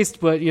my taste,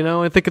 but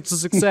I think it's a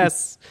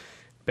success."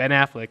 Ben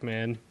Affleck,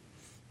 man.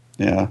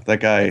 Yeah,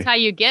 that guy. That's how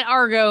you get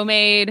Argo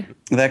made.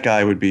 That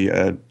guy would be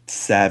a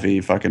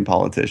savvy fucking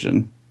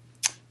politician.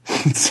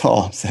 That's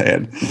all I'm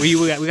saying. We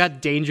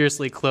got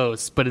dangerously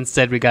close, but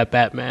instead we got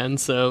Batman,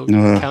 so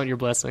count your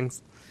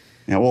blessings.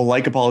 Yeah, well,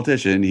 like a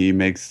politician, he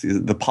makes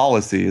the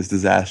policy is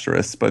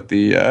disastrous, but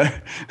the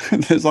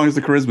as long as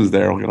the charisma's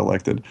there, he'll get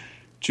elected.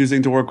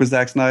 Choosing to work with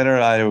Zack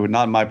Snyder,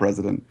 not my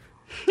president.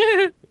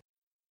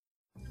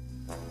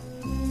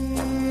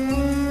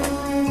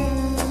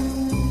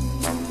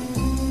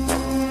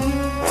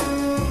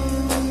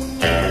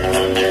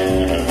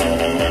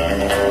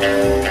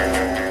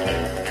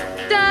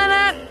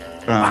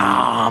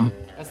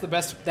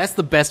 That's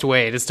the best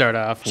way to start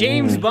off.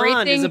 James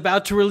Bond is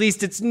about to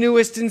release its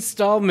newest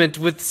installment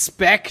with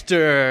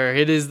Spectre.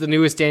 It is the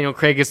newest Daniel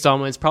Craig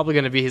installment. It's probably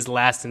going to be his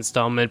last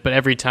installment, but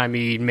every time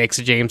he makes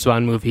a James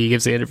Bond movie, he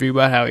gives an interview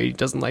about how he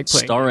doesn't like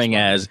playing. Starring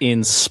as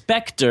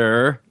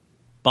Inspector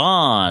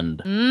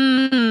Bond.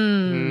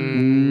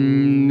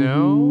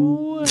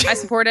 No. I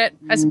support it.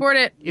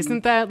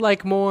 Isn't that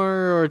like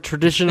more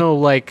traditional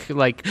like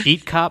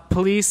beat cop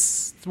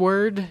police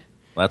word?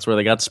 That's where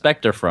they got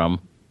Spectre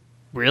from.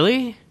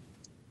 Really?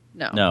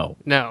 No.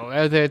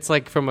 It's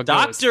like from a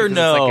ghost. Doctor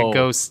No. It's like a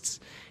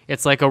ghost.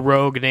 It's like a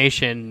rogue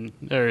nation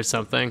or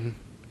something.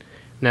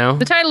 No?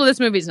 The title of this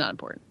movie is not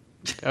important.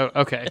 Oh,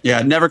 okay. Yeah,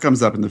 it never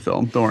comes up in the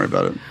film. Don't worry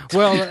about it.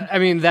 Well, I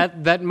mean,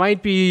 that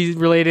might be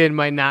related,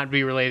 might not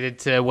be related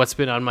to what's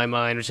been on my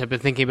mind, which I've been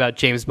thinking about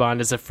James Bond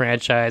as a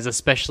franchise,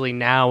 especially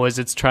now as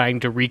it's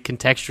trying to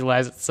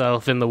recontextualize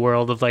itself in the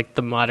world of like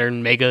the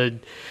modern mega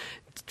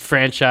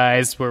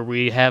franchise where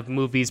we have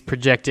movies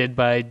projected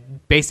by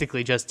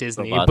basically just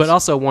Disney, but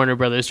also Warner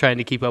Brothers trying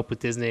to keep up with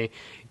Disney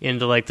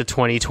into like the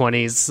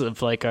 2020s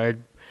of like our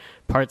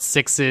Part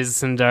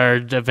 6s and our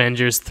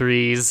Avengers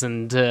 3s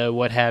and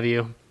what have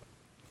you.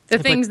 The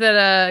things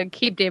that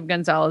keep Dave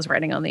Gonzalez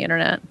writing on the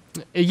internet.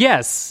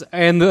 Yes,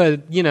 and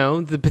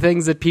the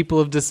things that people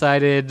have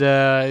decided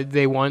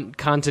they want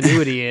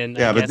continuity in.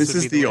 Yeah, but this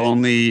is the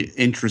only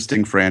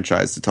interesting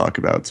franchise to talk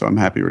about, so I'm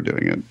happy we're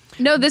doing it.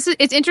 No,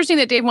 it's interesting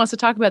that Dave wants to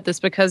talk about this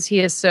because he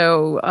is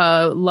so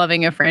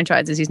loving of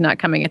franchises. He's not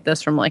coming at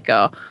this from like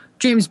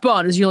James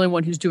Bond is the only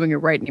one who's doing it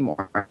right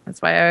anymore.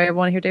 That's why I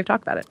want to hear Dave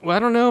talk about it. Well, I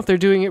don't know if they're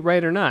doing it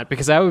right or not,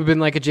 because I would have been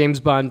like a James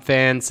Bond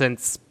fan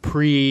since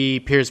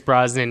pre-Pierce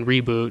Brosnan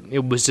reboot.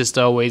 It was just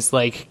always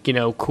like,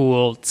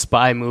 cool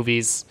spy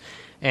movies,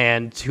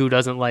 and who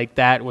doesn't like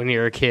that when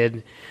you're a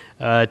kid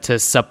to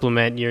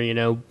supplement your,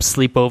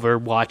 sleepover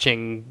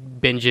watching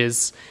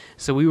binges.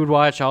 So we would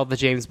watch all the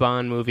James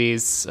Bond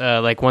movies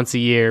like once a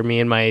year, me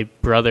and my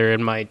brother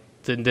and my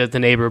the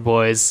neighbor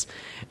boys.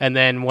 And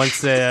then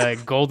once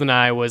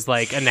GoldenEye was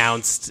like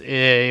announced,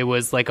 it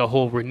was like a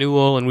whole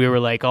renewal, and we were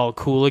like all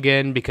cool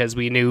again because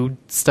we knew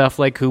stuff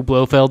like who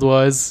Blofeld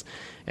was,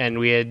 and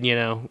we had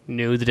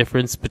knew the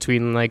difference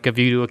between like A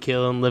View to a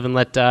Kill and Live and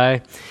Let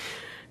Die.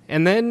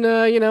 And then,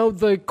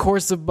 the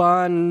course of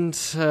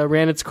Bond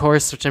ran its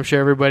course, which I'm sure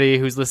everybody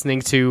who's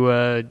listening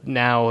to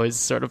now has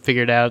sort of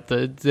figured out.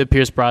 The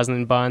Pierce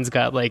Brosnan Bonds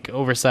got, like,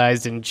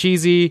 oversized and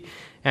cheesy,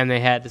 and they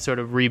had to sort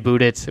of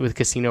reboot it with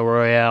Casino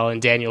Royale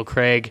and Daniel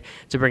Craig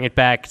to bring it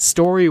back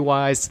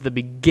story-wise to the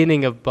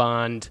beginning of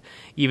Bond,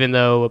 even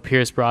though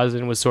Pierce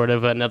Brosnan was sort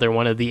of another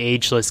one of the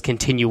ageless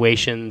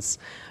continuations,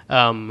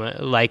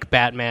 like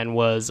Batman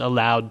was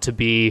allowed to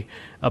be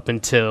up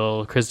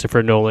until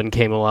Christopher Nolan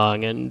came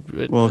along. And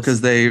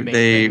because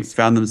they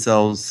found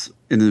themselves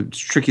in a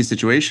tricky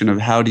situation of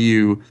how do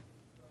you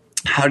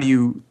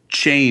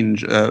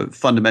change a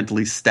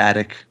fundamentally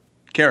static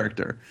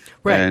character,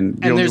 right? And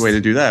the only way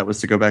to do that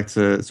was to go back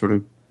to sort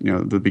of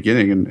the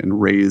beginning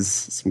and raise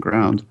some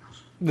ground.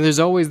 There's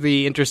always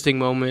the interesting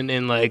moment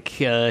in like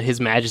His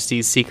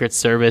Majesty's Secret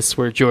Service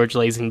where George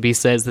Lazenby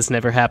says this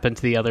never happened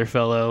to the other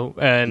fellow,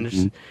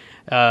 and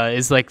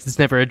is like it's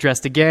never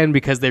addressed again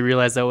because they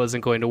realized that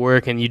wasn't going to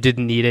work and you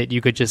didn't need it.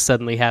 You could just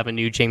suddenly have a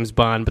new James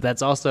Bond. But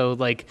that's also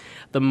like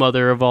the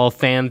mother of all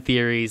fan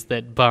theories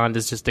that Bond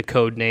is just a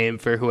code name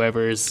for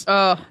whoever's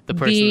the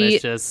person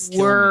that's just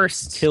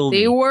worst.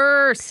 The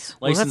worst.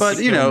 But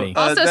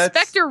also,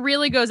 Spectre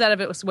really goes out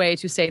of its way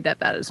to say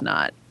that is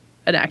not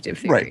an active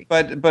theory.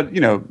 Right, but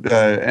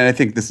and I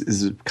think this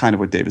is kind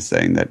of what Dave is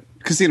saying, that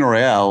Casino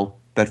Royale,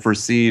 that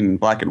first scene in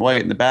black and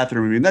white in the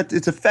bathroom, I mean, that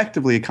it's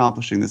effectively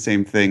accomplishing the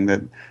same thing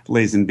that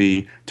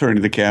Lazenby turning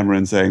to the camera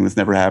and saying this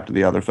never happened to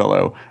the other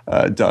fellow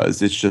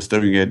does. It's just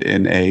doing it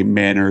in a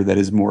manner that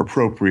is more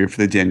appropriate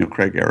for the Daniel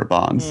Craig era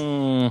Bonds.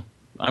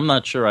 I'm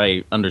not sure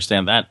I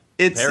understand that.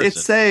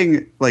 It's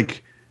saying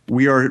like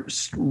we are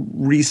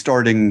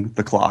restarting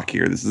the clock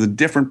here. This is a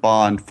different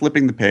Bond,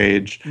 flipping the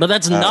page. But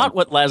that's not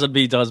what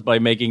Lazenby does by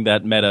making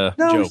that meta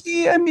joke.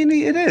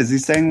 It is.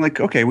 He's saying, like,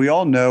 okay, we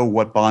all know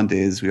what Bond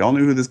is. We all know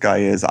who this guy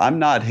is. I'm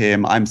not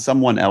him. I'm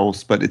someone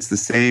else, but it's the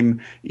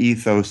same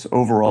ethos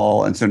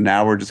overall. And so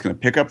now we're just going to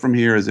pick up from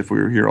here as if we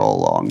were here all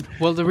along.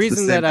 Well, the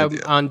reason that I'm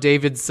on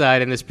David's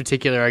side in this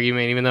particular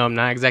argument, even though I'm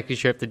not exactly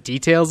sure if the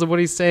details of what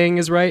he's saying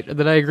is right,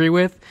 that I agree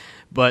with,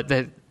 but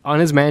that on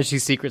His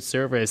Majesty's Secret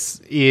Service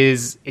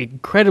is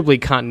incredibly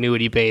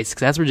continuity based,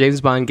 because that's where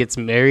James Bond gets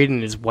married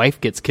and his wife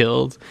gets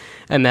killed,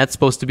 and that's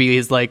supposed to be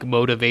his like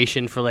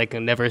motivation for like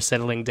never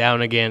settling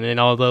down again. And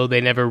although they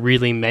never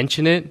really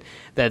mention it,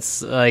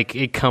 that's like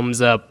it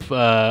comes up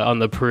on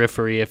the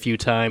periphery a few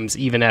times,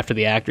 even after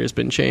the actor's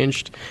been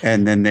changed.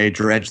 And then they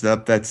dredged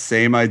up that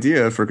same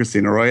idea for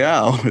Casino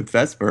Royale with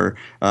Vesper,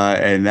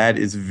 and that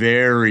is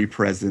very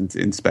present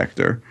in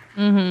Spectre.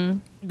 Mm-hmm.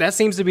 That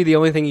seems to be the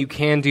only thing you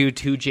can do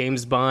to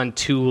James Bond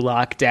to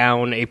lock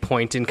down a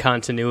point in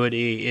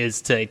continuity, is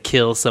to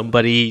kill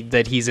somebody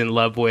that he's in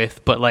love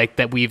with, but like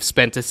that we've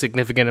spent a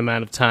significant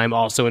amount of time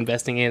also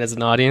investing in as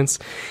an audience.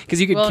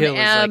 Because you could kill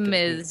M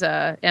is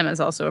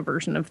also a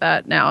version of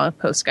that now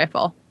post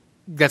Skyfall.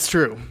 That's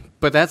true,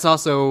 but that's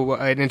also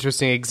an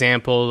interesting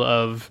example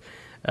of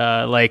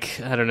the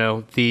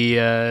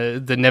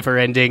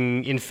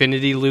never-ending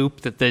infinity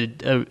loop that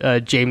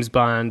the James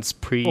Bond's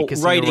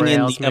pre-Casino writing in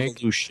Royales the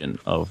evolution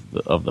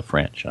of the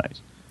franchise.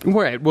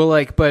 Right.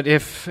 Well, but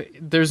if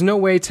there's no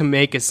way to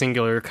make a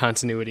singular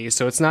continuity,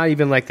 so it's not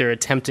even like they're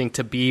attempting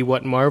to be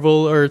what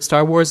Marvel or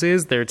Star Wars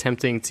is. They're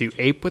attempting to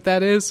ape what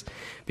that is,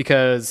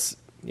 because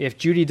if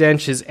Judi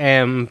Dench is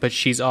M, but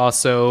she's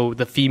also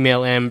the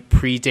female M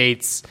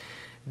predates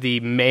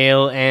the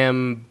male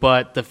M,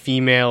 but the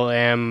female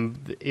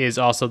M is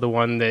also the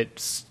one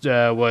that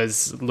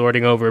was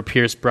lording over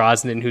Pierce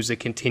Brosnan, who's a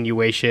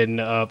continuation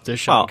of the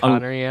Sean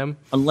Connery M.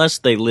 Unless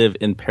they live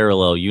in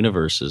parallel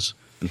universes,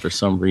 and for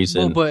some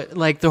reason, but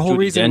like the whole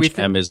reason we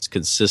M is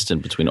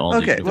consistent between all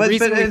these. The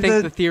reason we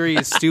think the theory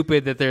is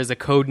stupid that there's a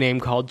code name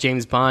called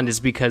James Bond is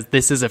because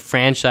this is a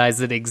franchise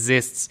that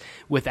exists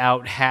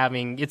without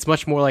having. It's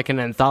much more like an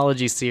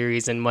anthology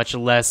series and much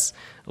less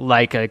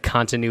like a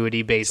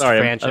continuity-based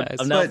franchise.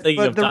 I'm now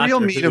thinking of the real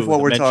meat of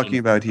what we're talking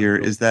about here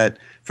is that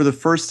for the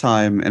first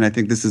time, and I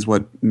think this is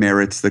what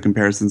merits the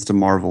comparisons to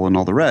Marvel and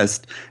all the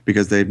rest,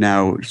 because they've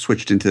now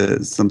switched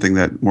into something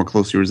that more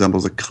closely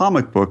resembles a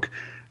comic book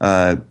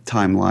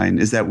timeline,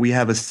 is that we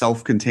have a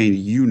self-contained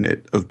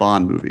unit of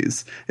Bond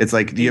movies. It's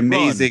like the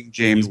amazing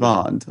James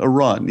Bond. A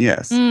run,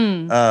 yes.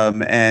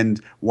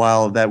 And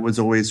while that was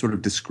always sort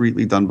of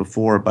discreetly done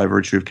before by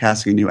virtue of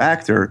casting a new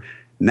actor,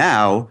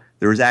 now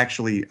there is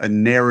actually a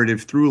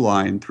narrative through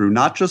line through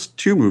not just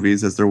two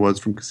movies, as there was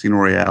from Casino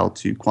Royale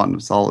to Quantum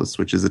of Solace,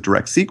 which is a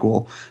direct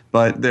sequel,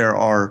 but there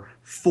are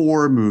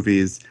 4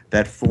 movies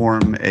that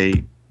form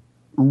a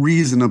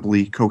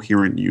reasonably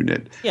coherent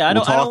unit. Yeah, I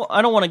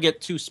don't want to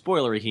get too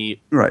spoilery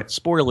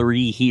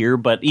here,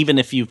 but even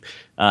if you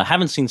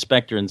haven't seen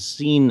Spectre and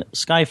seen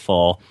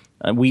Skyfall,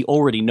 we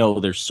already know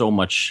there's so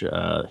much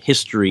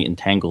history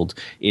entangled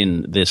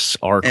in this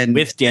arc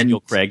with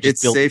Daniel Craig.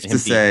 It's safe to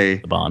say,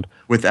 the Bond,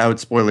 without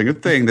spoiling a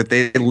thing, that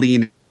they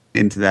lean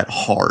into that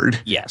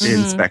hard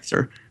in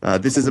Spectre.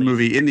 This is a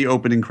movie, in the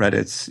opening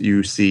credits,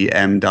 you see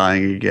M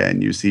dying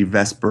again. You see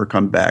Vesper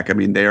come back. I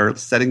mean, they are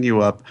setting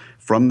you up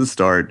from the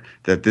start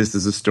that this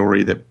is a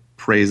story that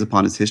preys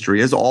upon its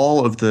history, as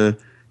all of the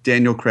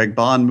Daniel Craig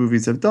Bond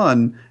movies have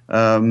done.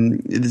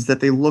 It is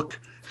that they look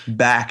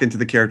back into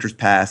the character's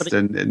past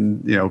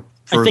and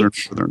further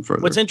and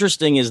further. What's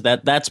interesting is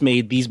that that's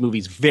made these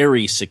movies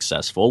very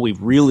successful.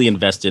 We've really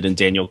invested in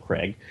Daniel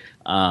Craig.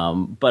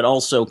 But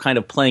also kind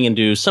of playing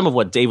into some of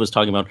what Dave was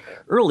talking about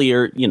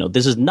earlier.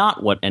 This is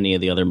not what any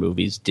of the other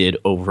movies did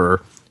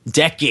over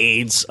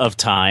decades of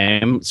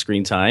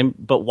screen time.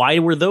 But why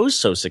were those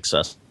so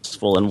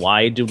successful? And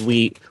why did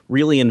we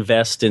really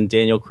invest in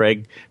Daniel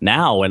Craig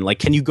now? And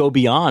can you go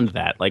beyond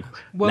that?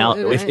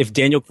 If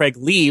Daniel Craig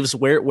leaves,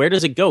 where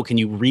does it go? Can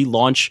you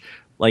relaunch?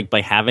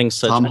 By having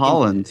such Tom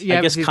Holland. I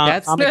guess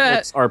comic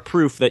books are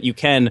proof that you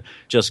can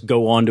just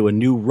go on to a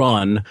new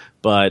run,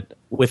 but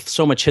with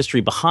so much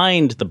history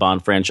behind the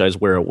Bond franchise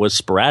where it was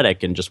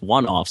sporadic and just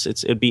one-offs,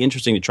 it'd be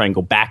interesting to try and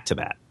go back to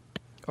that.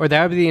 Or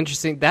that would be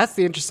interesting. That's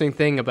the interesting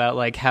thing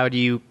about how do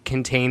you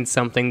contain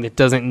something that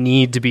doesn't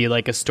need to be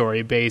a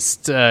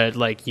story-based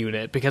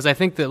unit, because I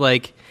think that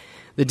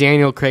the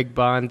Daniel Craig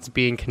Bonds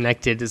being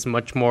connected is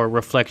much more a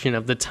reflection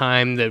of the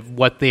time, that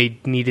what they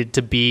needed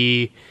to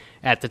be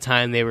at the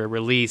time they were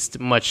released,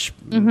 much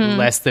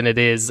less than it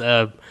is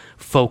a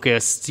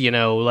focused,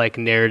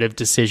 narrative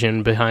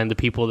decision behind the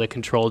people that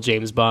control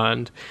James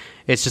Bond.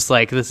 It's just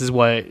this is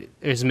what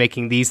is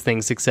making these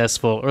things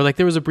successful. Or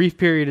there was a brief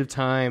period of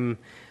time,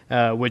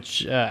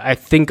 which I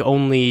think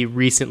only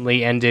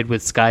recently ended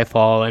with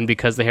Skyfall, and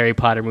because the Harry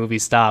Potter movie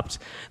stopped,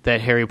 that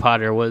Harry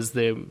Potter was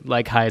the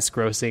highest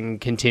grossing,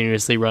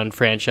 continuously run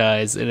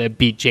franchise, and it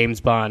beat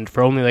James Bond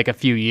for only a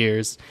few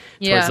years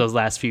towards those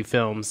last few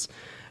films.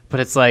 But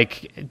it's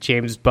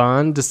James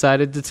Bond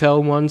decided to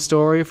tell one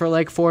story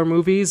for 4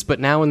 movies, but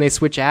now when they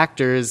switch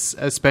actors,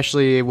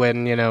 especially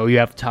when you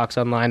have talks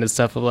online and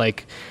stuff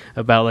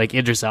about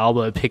Idris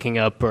Elba picking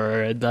up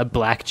or the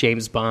Black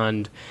James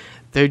Bond,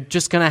 they're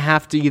just gonna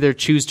have to either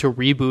choose to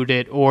reboot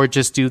it or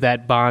just do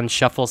that Bond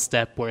shuffle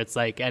step where it's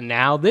and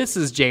now this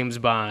is James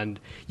Bond.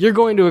 You're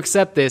going to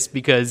accept this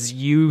because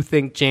you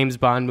think James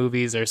Bond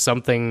movies are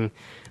something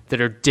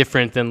that are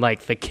different than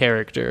the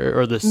character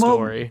or the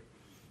story.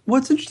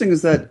 What's interesting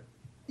is that,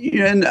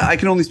 and I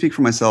can only speak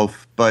for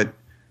myself, but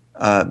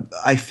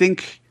I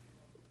think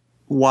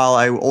while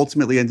I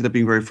ultimately ended up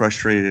being very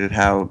frustrated at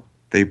how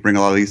they bring a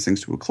lot of these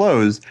things to a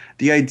close,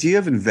 the idea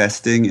of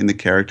investing in the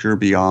character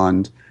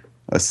beyond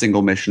a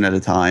single mission at a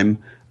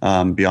time,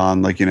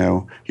 beyond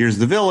here's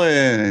the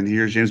villain and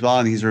here's James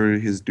Bond, these are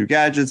his new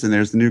gadgets, and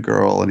there's the new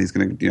girl, and he's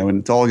going to, and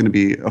it's all going to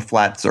be a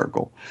flat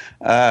circle.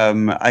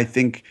 I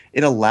think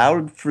it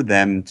allowed for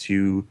them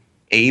to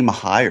aim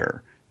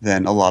higher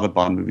than a lot of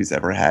Bond movies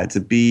ever had, to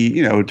be,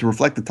 to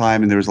reflect the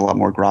time, and there was a lot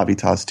more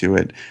gravitas to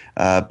it.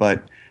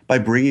 But by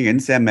bringing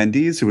in Sam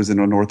Mendes, who was an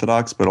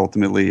unorthodox but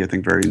ultimately, I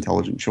think, very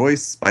intelligent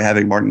choice, by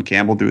having Martin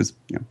Campbell do his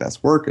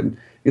best work, and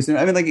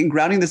in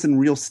grounding this in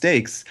real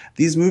stakes,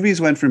 these movies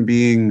went from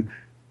being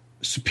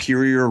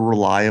superior,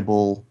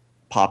 reliable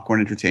popcorn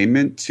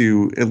entertainment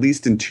to, at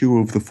least in 2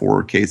 of the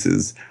 4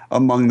 cases,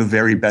 among the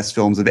very best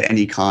films of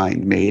any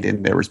kind made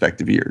in their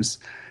respective years.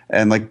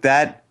 And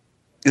that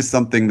is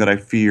something that I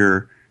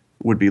fear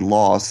would be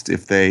lost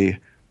if they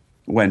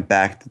went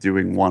back to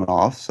doing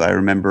one-offs. I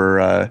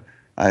remember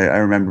I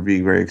remember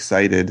being very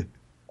excited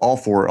all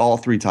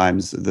 3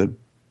 times the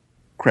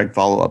Craig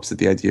follow-ups at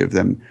the idea of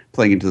them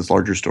playing into this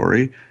larger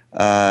story.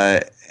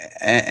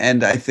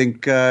 And I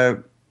think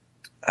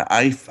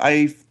I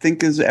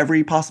think there's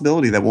every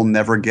possibility that we'll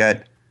never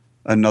get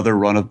another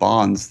run of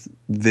Bonds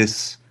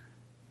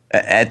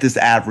at this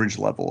average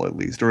level, at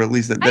least, or at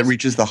least that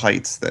reaches the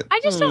heights that. I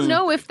just don't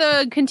know if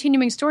the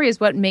continuing story is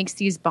what makes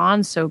these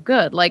Bonds so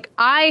good.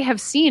 I have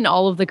seen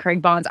all of the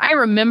Craig Bonds. I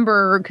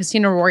remember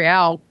Casino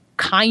Royale,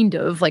 kind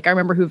of. I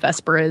remember who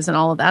Vesper is and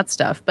all of that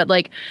stuff. But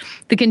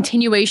the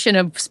continuation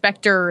of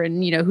Spectre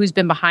and who's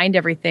been behind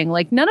everything,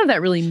 none of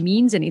that really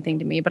means anything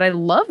to me. But I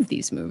love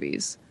these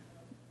movies.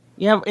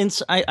 Yeah, and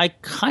I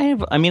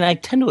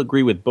tend to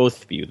agree with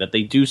both of you that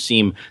they do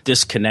seem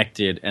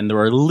disconnected, and there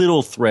are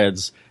little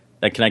threads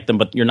that connect them,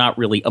 but you're not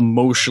really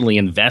emotionally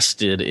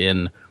invested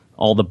in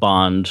all the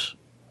Bond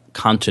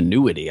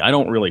continuity. I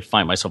don't really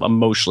find myself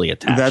emotionally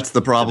attached. That's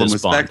the problem with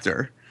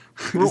Spectre.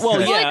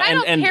 Well,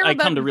 yeah, and I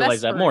come to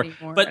realize that more.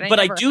 But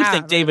I do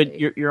think,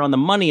 David, you're on the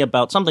money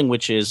about something,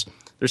 which is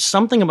there's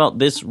something about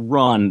this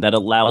run that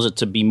allows it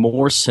to be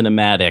more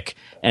cinematic,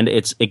 and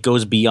it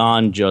goes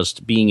beyond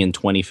just being in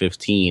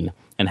 2015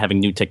 and having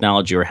new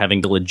technology or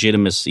having the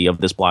legitimacy of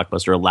this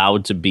blockbuster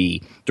allowed to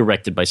be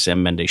directed by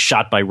Sam Mendes,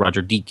 shot by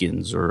Roger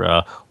Deakins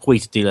or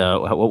Hoyt van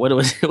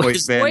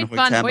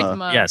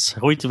Hoytema. Yes,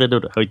 Hoyt van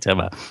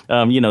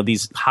Hoytema.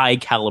 These high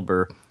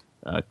caliber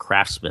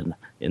craftsmen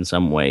in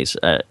some ways.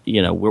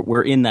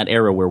 We're in that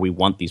era where we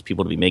want these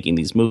people to be making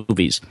these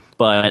movies,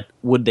 but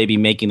would they be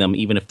making them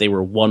even if they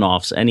were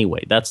one-offs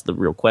anyway? That's the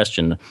real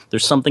question.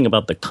 There's something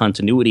about the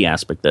continuity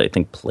aspect that I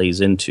think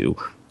plays into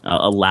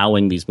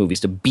allowing these movies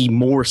to be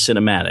more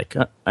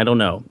cinematic. I don't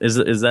know. Is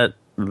that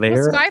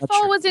there? Well,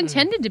 Skyfall was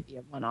intended to be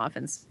a one-off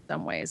in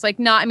some ways.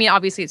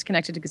 Obviously it's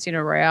connected to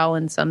Casino Royale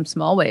in some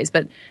small ways,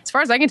 but as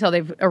far as I can tell,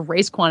 they've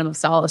erased Quantum of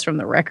Solace from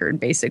the record,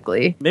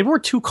 basically. Maybe we're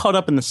too caught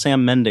up in the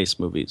Sam Mendes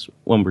movies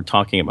when we're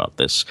talking about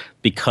this,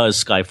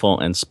 because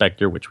Skyfall and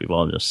Spectre, which we've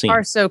all just seen,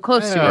 are so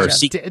close to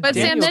each other. But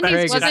Sam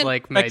Mendes wasn't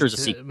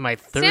my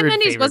third. Sam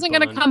Mendes wasn't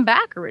going to come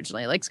back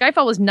originally.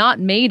 Skyfall was not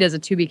made as a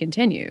to be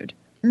continued.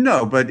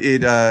 No, but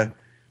it,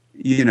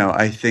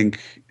 I think,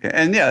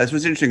 and yeah, this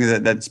was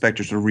interesting that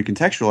Spectre sort of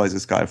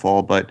recontextualizes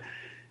Skyfall, but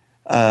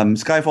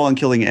Skyfall and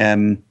Killing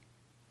M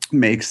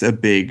makes a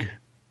big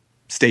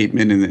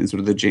statement in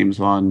sort of the James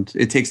Bond.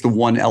 It takes the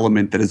one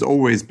element that has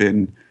always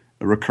been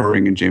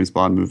recurring in James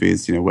Bond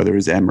movies, whether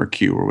it's M or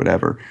Q or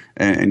whatever,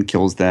 and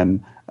kills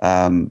them.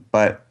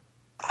 But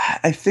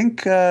I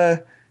think,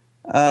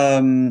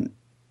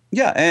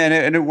 yeah,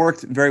 and it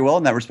worked very well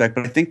in that respect.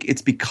 But I think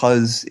it's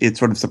because it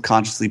sort of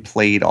subconsciously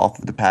played off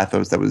of the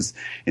pathos that was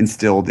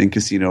instilled in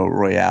Casino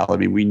Royale. I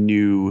mean, we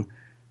knew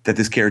that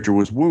this character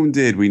was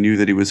wounded. We knew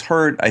that he was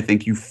hurt. I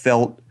think you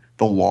felt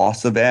the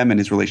loss of M and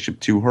his relationship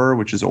to her,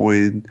 which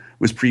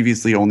was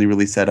previously only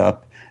really set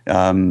up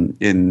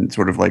in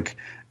sort of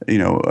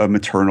a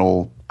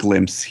maternal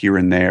glimpse here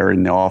and there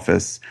in The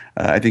Office.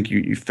 I think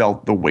you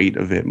felt the weight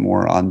of it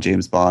more on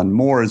James Bond,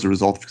 more as a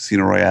result of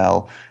Casino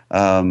Royale.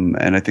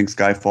 And I think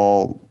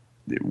Skyfall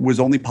was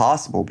only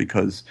possible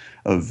because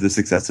of the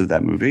success of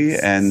that movie.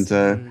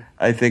 And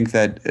I think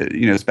that,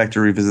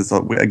 Spectre revisits,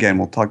 again,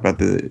 we'll talk about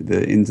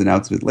the ins and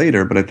outs of it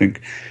later, but I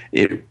think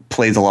it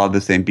plays a lot of the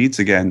same beats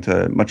again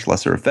to much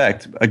lesser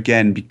effect,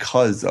 again,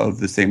 because of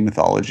the same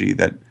mythology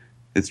that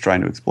it's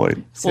trying to exploit.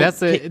 So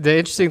that's the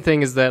interesting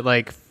thing is that,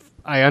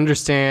 I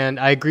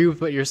agree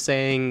with what you're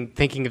saying,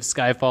 thinking of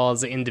Skyfall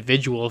as an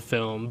individual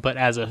film, but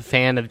as a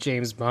fan of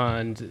James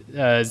Bond,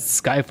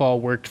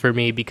 Skyfall worked for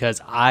me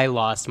because I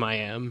lost my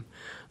M.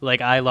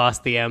 I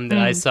lost the M that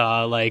I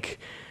saw,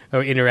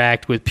 or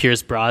interact with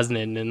Pierce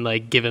Brosnan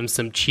and, give him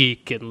some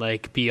cheek and,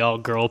 be all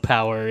girl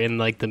power in,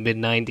 the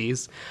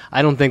mid-90s.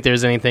 I don't think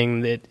there's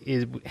anything that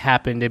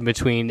happened in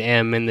between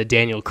M and the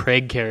Daniel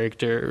Craig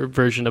character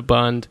version of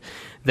Bond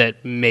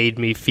that made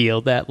me feel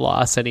that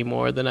loss any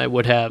more than I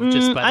would have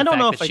just by the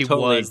fact that she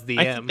was the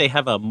M. I think they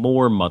have a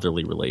more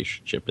motherly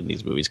relationship in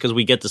these movies because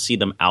we get to see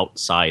them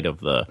outside of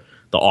the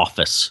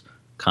Office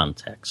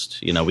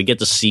context. We get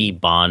to see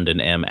Bond and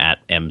M at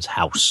M's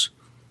house.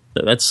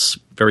 That's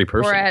very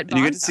personal. And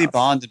you get to see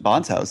Bond at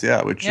Bond's house,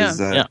 which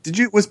is.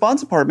 Was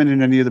Bond's apartment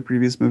in any of the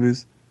previous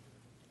movies?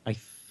 I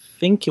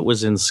think it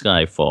was in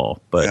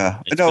Skyfall, but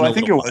I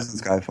think it was in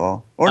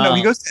Skyfall. Or no,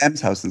 he goes to M's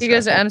house. He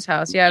goes to M's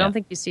house. Yeah, I don't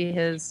think you see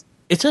his.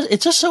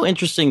 It's just so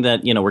interesting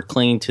that we're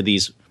clinging to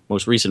these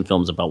most recent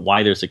films about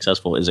why they're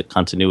successful. Is it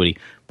continuity?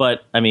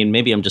 But I mean,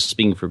 maybe I'm just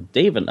speaking for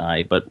Dave and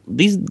I. But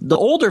the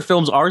older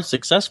films are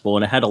successful,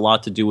 and it had a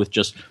lot to do with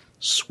just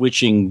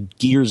switching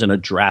gears in a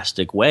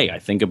drastic way.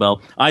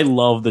 I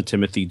love the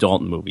Timothy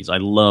Dalton movies. I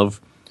love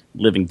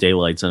Living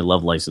Daylights and I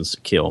love License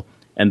to Kill.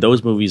 And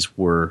those movies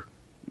were,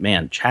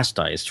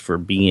 chastised for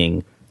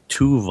being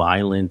too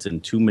violent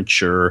and too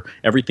mature.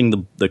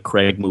 Everything the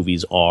Craig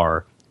movies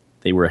are,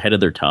 they were ahead of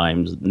their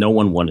times. No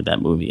one wanted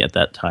that movie at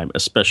that time,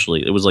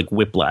 especially. It was like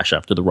Whiplash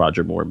after the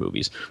Roger Moore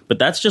movies. But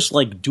that's just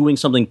doing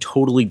something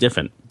totally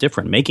different,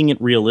 making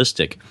it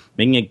realistic,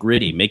 making it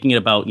gritty, making it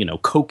about,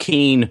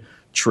 cocaine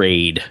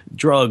trade,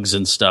 drugs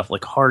and stuff,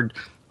 hard,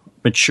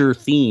 mature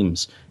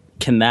themes.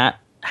 Can that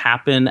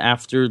happen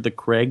after the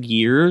Craig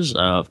years?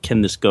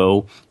 Can this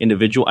go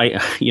individual?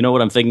 You know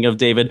what I'm thinking of,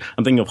 David?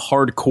 I'm thinking of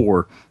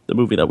Hardcore, the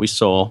movie that we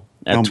saw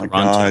at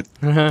Toronto.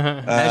 My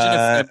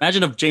God.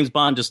 Imagine if James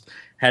Bond just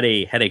had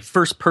a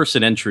first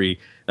person entry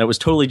that was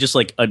totally just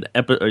like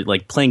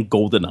playing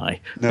GoldenEye.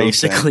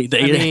 Basically,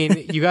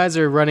 you guys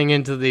are running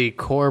into the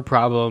core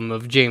problem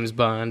of James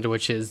Bond,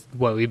 which is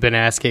what we've been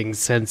asking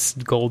since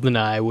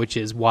GoldenEye, which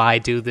is why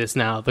do this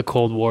now? The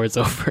Cold War is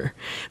over.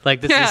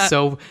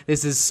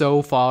 This is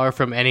so far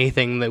from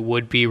anything that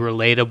would be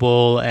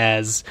relatable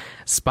as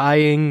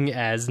spying,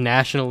 as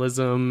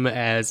nationalism,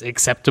 as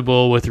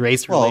acceptable with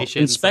race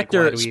relations.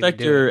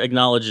 Spectre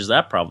acknowledges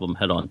that problem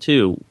head on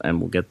too,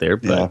 and we'll get there.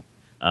 But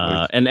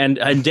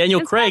and Daniel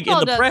Craig in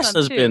the press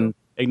has been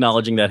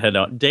acknowledging that head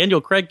on.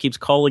 Daniel Craig keeps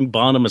calling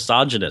Bond a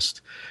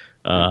misogynist.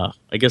 I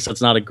guess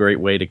that's not a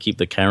great way to keep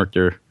the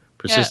character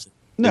persistent.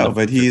 Yeah. No,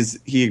 but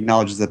he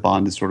acknowledges that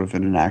Bond is sort of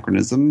an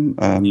anachronism,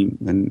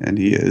 and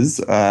he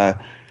is.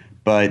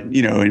 But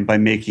by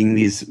making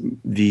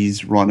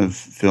these run of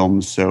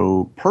films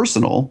so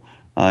personal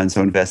and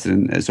so invested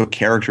in, so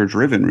character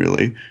driven,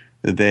 really,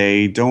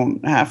 they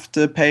don't have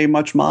to pay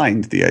much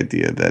mind to the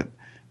idea that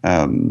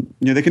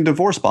they can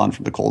divorce Bond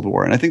from the Cold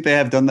War, and I think they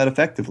have done that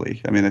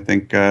effectively. I mean, I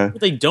think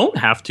they don't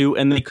have to,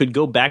 and they could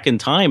go back in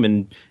time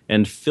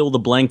and fill the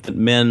blank that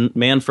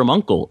Man from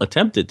U.N.C.L.E.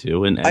 attempted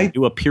to, and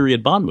do a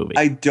period Bond movie.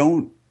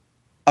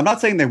 I'm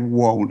not saying they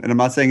won't, and I'm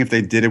not saying if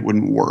they did it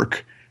wouldn't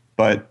work,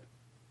 but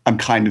I'm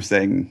kind of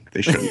saying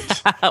they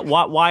shouldn't.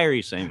 Why are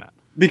you saying that?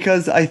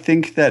 Because I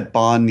think that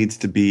Bond needs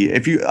to be,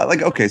 if you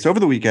like, okay, so over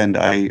the weekend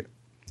I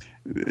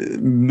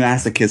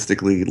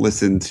masochistically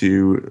listened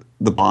to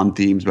the Bond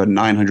themes about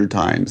 900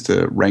 times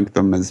to rank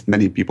them as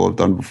many people have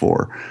done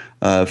before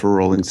for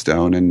Rolling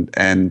Stone,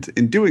 and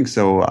in doing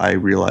so I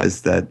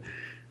realized that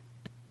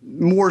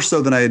more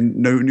so than I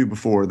knew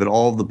before, that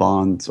all of the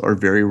Bonds are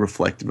very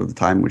reflective of the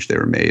time in which they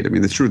were made. I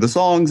mean, it's true of the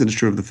songs and it's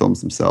true of the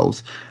films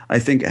themselves. I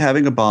think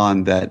having a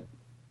Bond that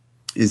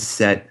is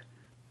set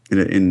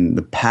in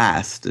the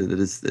past,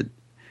 that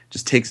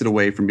just takes it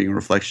away from being a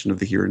reflection of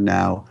the here and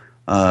now,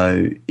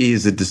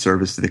 is a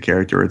disservice to the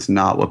character. It's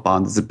not what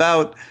Bond is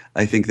about.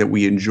 I think that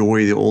we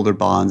enjoy the older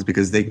Bonds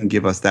because they can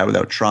give us that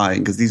without trying,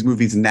 because these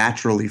movies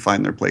naturally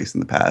find their place in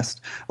the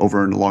past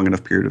over a long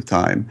enough period of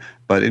time.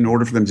 But in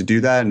order for them to do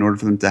that, in order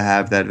for them to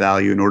have that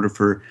value, in order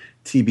for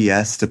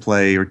TBS to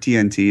play or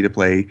TNT to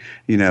play,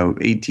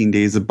 18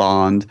 Days of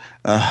Bond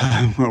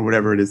or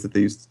whatever it is that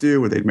they used to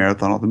do, where they'd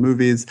marathon all the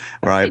movies,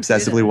 or I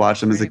obsessively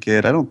watched them as a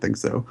kid. I don't think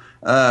so.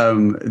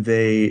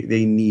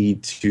 They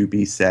need to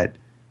be set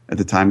at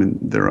the time in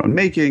their own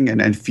making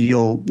and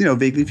feel,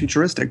 vaguely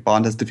futuristic.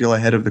 Bond has to feel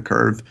ahead of the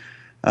curve.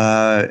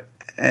 Thus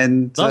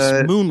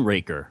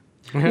Moonraker.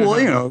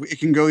 Well, it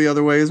can go the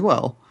other way as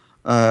well.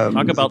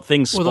 Talk about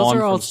things spawned those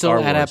are all from Star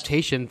still Wars.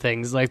 adaptation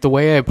things. Like the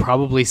way I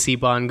probably see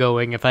Bond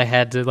going, if I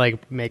had to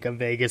make a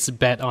Vegas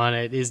bet on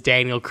it, is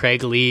Daniel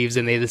Craig leaves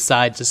and they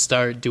decide to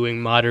start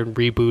doing modern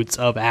reboots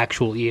of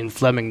actual Ian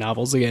Fleming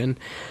novels again.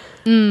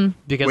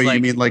 Because you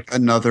mean like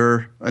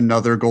another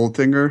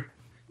Goldfinger?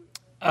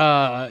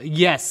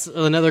 Yes,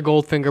 another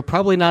Goldfinger.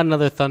 Probably not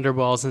another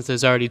Thunderball, since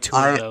there's already two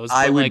of those.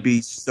 I would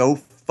be so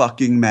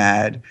fucking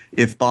mad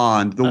if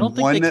Bond, the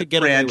one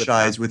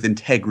franchise with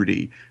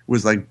integrity,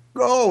 was like,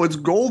 oh, it's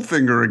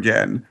Goldfinger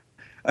again.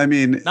 I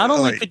mean, not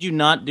only could you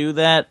not do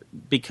that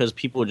because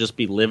people would just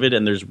be livid,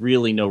 and there's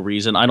really no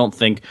reason. I don't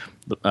think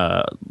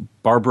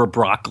Barbara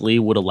Broccoli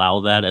would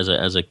allow that as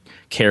a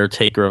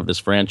caretaker of this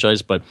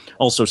franchise. But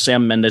also,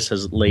 Sam Mendes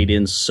has laid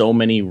in so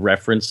many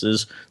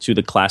references to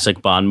the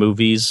classic Bond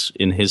movies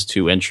in his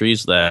two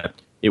entries that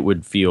it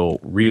would feel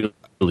really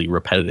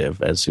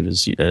repetitive as soon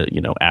as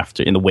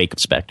after, in the wake of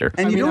Spectre.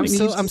 And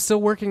I'm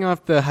still working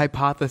off the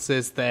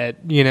hypothesis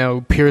that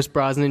Pierce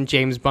Brosnan and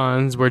James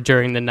Bonds were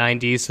during the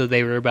 90s, so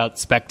they were about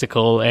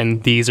spectacle,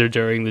 and these are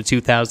during the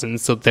 2000s,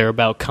 so they're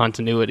about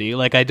continuity.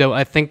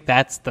 I think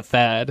that's the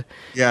fad.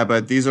 Yeah,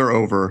 but these are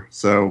over,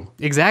 so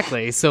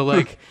exactly.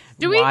 So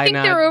do we think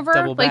they're over?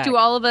 Do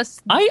all of us?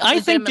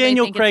 I think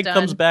Daniel Craig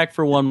comes back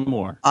for one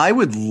more. I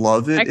would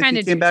love it if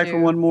he came back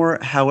for one more.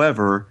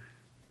 However,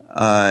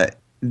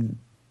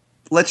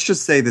 let's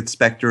just say that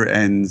Spectre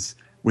ends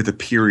with a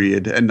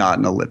period and not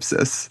an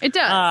ellipsis. It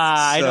does.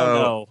 I don't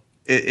know.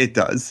 It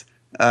does.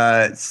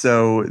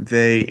 So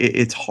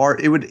it's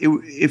hard.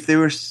 If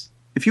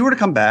he were to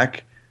come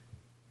back,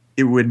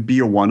 it would be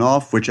a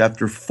one-off, which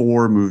after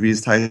 4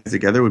 movies tied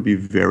together would be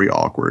very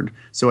awkward.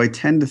 So I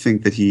tend to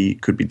think that he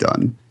could be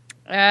done.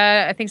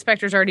 I think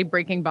Spectre's already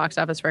breaking box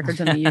office records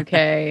in the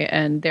UK,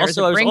 and there's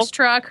a Brinks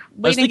truck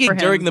waiting for him.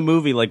 During the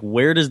movie,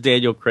 where does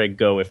Daniel Craig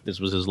go if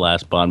this was his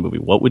last Bond movie?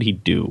 What would he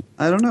do?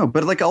 I don't know,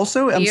 but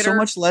also I'm so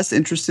much less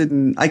interested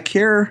in. I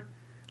care.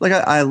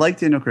 I like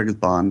Daniel Craig as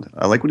Bond.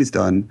 I like what he's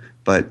done,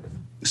 but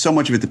so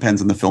much of it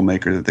depends on the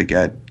filmmaker that they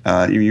get.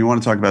 You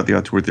want to talk about the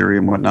auteur theory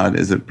and whatnot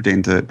as it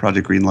pertains to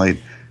Project Greenlight.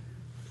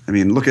 I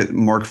mean, look at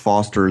Mark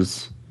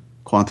Foster's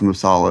Quantum of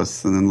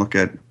Solace, and then look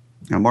at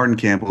Martin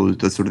Campbell, who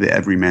does sort of the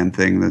everyman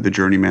thing, the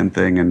journeyman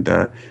thing,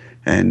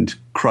 and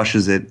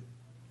crushes it.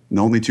 And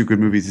the only 2 good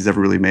movies he's ever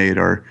really made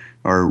are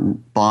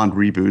Bond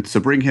reboots. So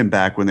bring him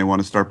back when they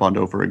want to start Bond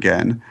over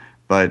again.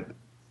 But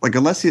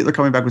unless they're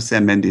coming back with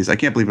Sam Mendes, I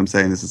can't believe I'm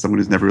saying this as someone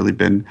who's never really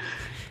been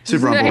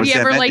super on board. Have you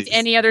ever liked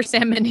any other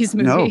Sam Mendes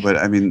movie? No, but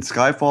I mean,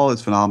 Skyfall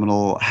is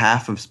phenomenal.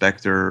 Half of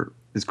Spectre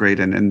is great,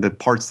 and the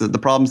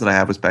problems that I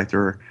have with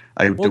Spectre,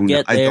 I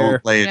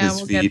don't lay at his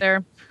feet. Get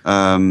there.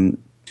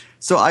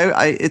 So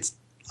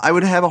I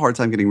would have a hard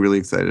time getting really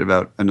excited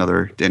about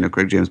another Daniel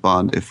Craig James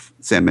Bond if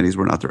Sam Mendes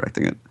were not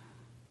directing it.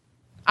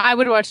 I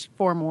would watch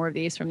 4 more of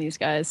these from these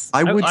guys.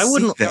 I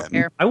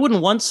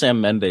wouldn't want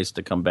Sam Mendes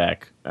to come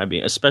back. I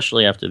mean,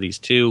 especially after these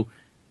 2.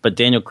 But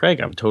Daniel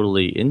Craig, I'm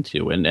totally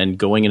into, and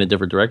going in a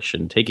different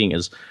direction, taking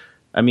his.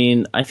 I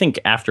mean, I think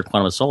after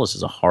Quantum of Solace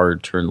is a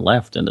hard turn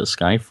left into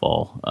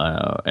Skyfall,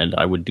 and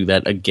I would do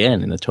that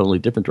again in a totally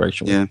different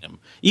direction with him.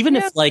 Even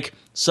if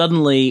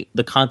suddenly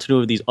the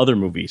continuity of these other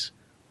movies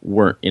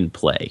weren't in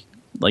play.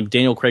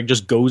 Daniel Craig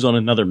just goes on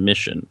another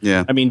mission.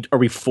 Yeah. I mean, are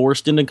we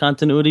forced into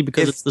continuity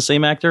because it's the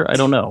same actor? I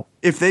don't know.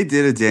 If they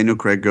did a Daniel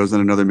Craig goes on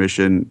another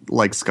mission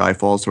like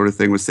Skyfall sort of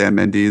thing with Sam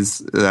Mendes,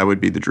 that would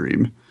be the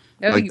dream.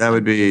 That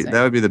would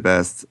be the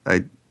best.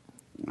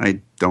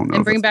 I don't know.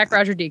 And bring back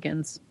Roger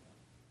Deakins.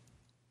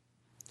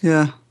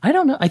 Yeah. I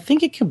don't know. I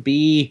think it could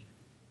be.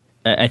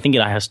 I think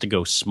it has to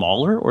go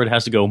smaller, or it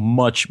has to go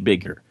much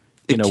bigger.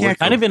 We're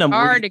kind of in a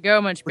hard to go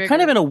much bigger. We're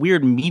kind of in a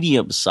weird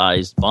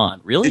medium-sized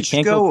Bond. Really, it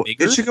can't go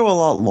bigger. It should go a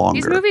lot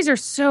longer. These movies are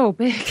so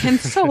big and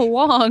so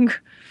long.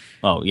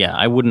 Oh yeah,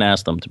 I wouldn't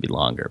ask them to be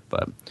longer,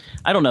 but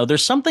I don't know.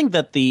 There's something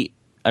that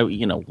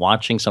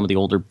watching some of the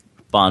older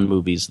Bond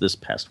movies this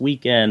past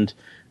weekend.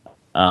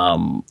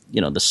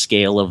 The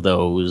scale of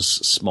those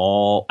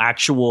small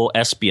actual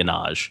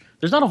espionage.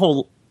 There's not a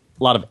whole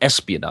lot of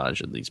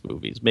espionage in these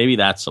movies. Maybe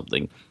that's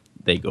something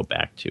they go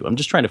back to. I'm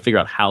just trying to figure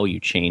out how you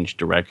change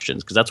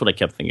directions, because that's what I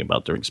kept thinking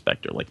about during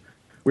Spectre. Like,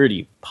 where do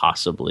you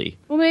possibly?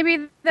 Well,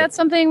 maybe that's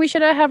something we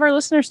should have our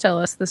listeners tell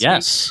us this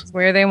week.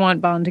 Where they want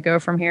Bond to go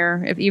from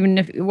here,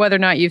 if whether or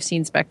not you've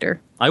seen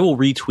Spectre. I will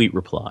retweet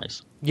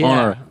replies.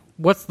 Yeah.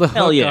 What's the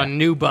hook on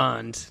new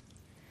Bond?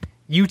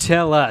 You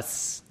tell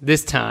us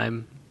this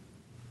time.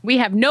 We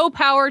have no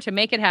power to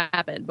make it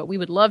happen, but we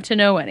would love to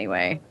know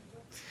anyway.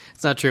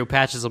 It's not true.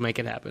 Patches will make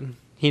it happen.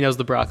 He knows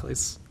the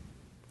Broccoli's.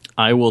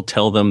 I will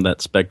tell them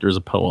that Spectre is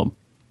a poem.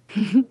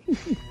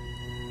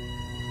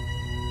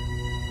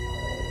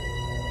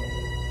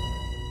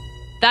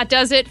 That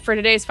does it for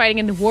today's Fighting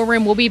in the War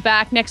Room. We'll be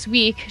back next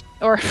week,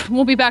 or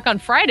we'll be back on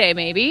Friday,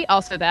 maybe.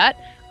 Also that,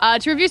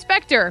 to review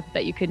Spectre.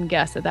 Bet you couldn't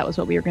guess that was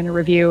what we were going to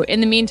review.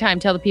 In the meantime,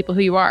 tell the people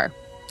who you are.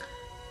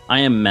 I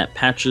am Matt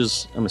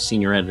Patches. I'm a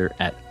senior editor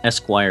at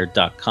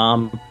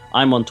Esquire.com.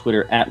 I'm on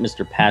Twitter at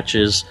Mr.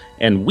 Patches,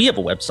 and we have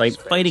a website,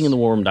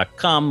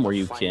 fightinginthewarroom.com, where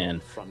you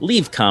can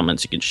leave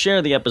comments, you can share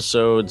the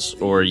episodes,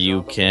 or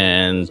you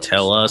can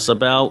tell us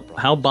about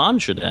how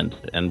Bond should end,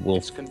 and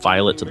we'll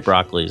file it to the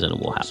Broccoli's, and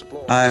it will happen.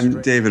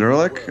 I'm David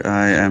Ehrlich.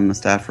 I am a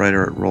staff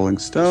writer at Rolling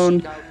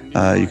Stone.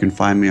 You can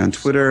find me on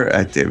Twitter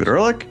at David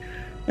Ehrlich,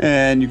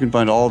 and you can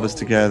find all of us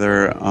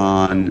together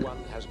on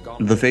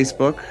the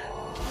Facebook.com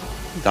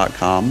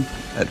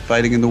at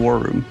Fighting in the War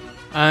Room.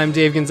 I'm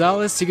Dave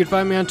Gonzalez. You can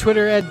find me on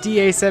Twitter at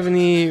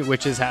DA7E,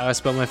 which is how I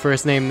spell my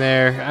first name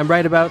there. I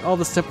write about all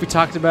the stuff we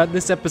talked about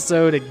this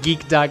episode at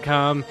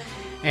geek.com,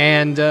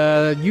 and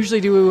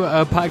usually do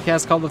a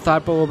podcast called The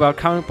Thought Bowl about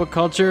comic book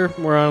culture.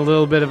 We're on a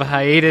little bit of a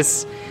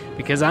hiatus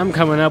because I'm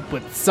coming up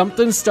with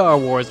something Star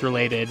Wars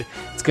related.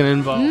 It's going to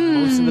involve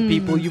most of the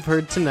people you've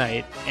heard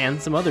tonight and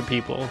some other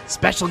people,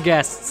 special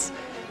guests,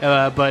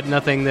 but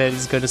nothing that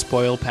is going to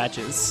spoil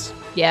Patches.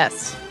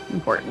 Yes,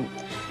 important.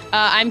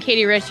 I'm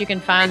Katie Rich. You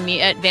can find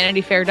me at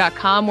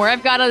vanityfair.com, where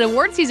I've got an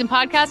award season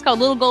podcast called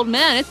Little Gold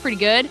Men. It's pretty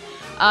good.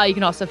 You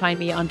can also find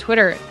me on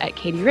Twitter at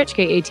Katie Rich,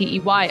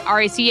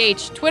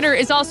 KateyRach. Twitter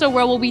is also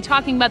where we'll be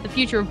talking about the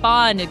future of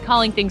Bond and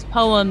calling things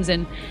poems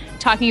and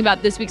talking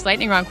about this week's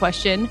lightning round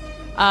question.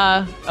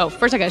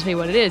 First I got to tell you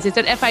what it is. It's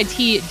at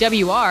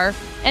FITWR.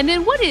 And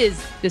then what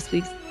is this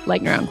week's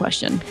lightning round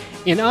question?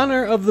 In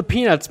honor of the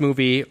Peanuts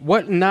movie,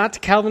 what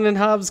not Calvin and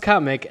Hobbes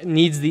comic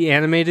needs the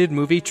animated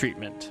movie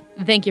treatment?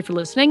 Thank you for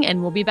listening,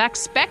 and we'll be back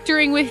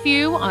spectering with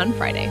you on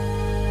Friday.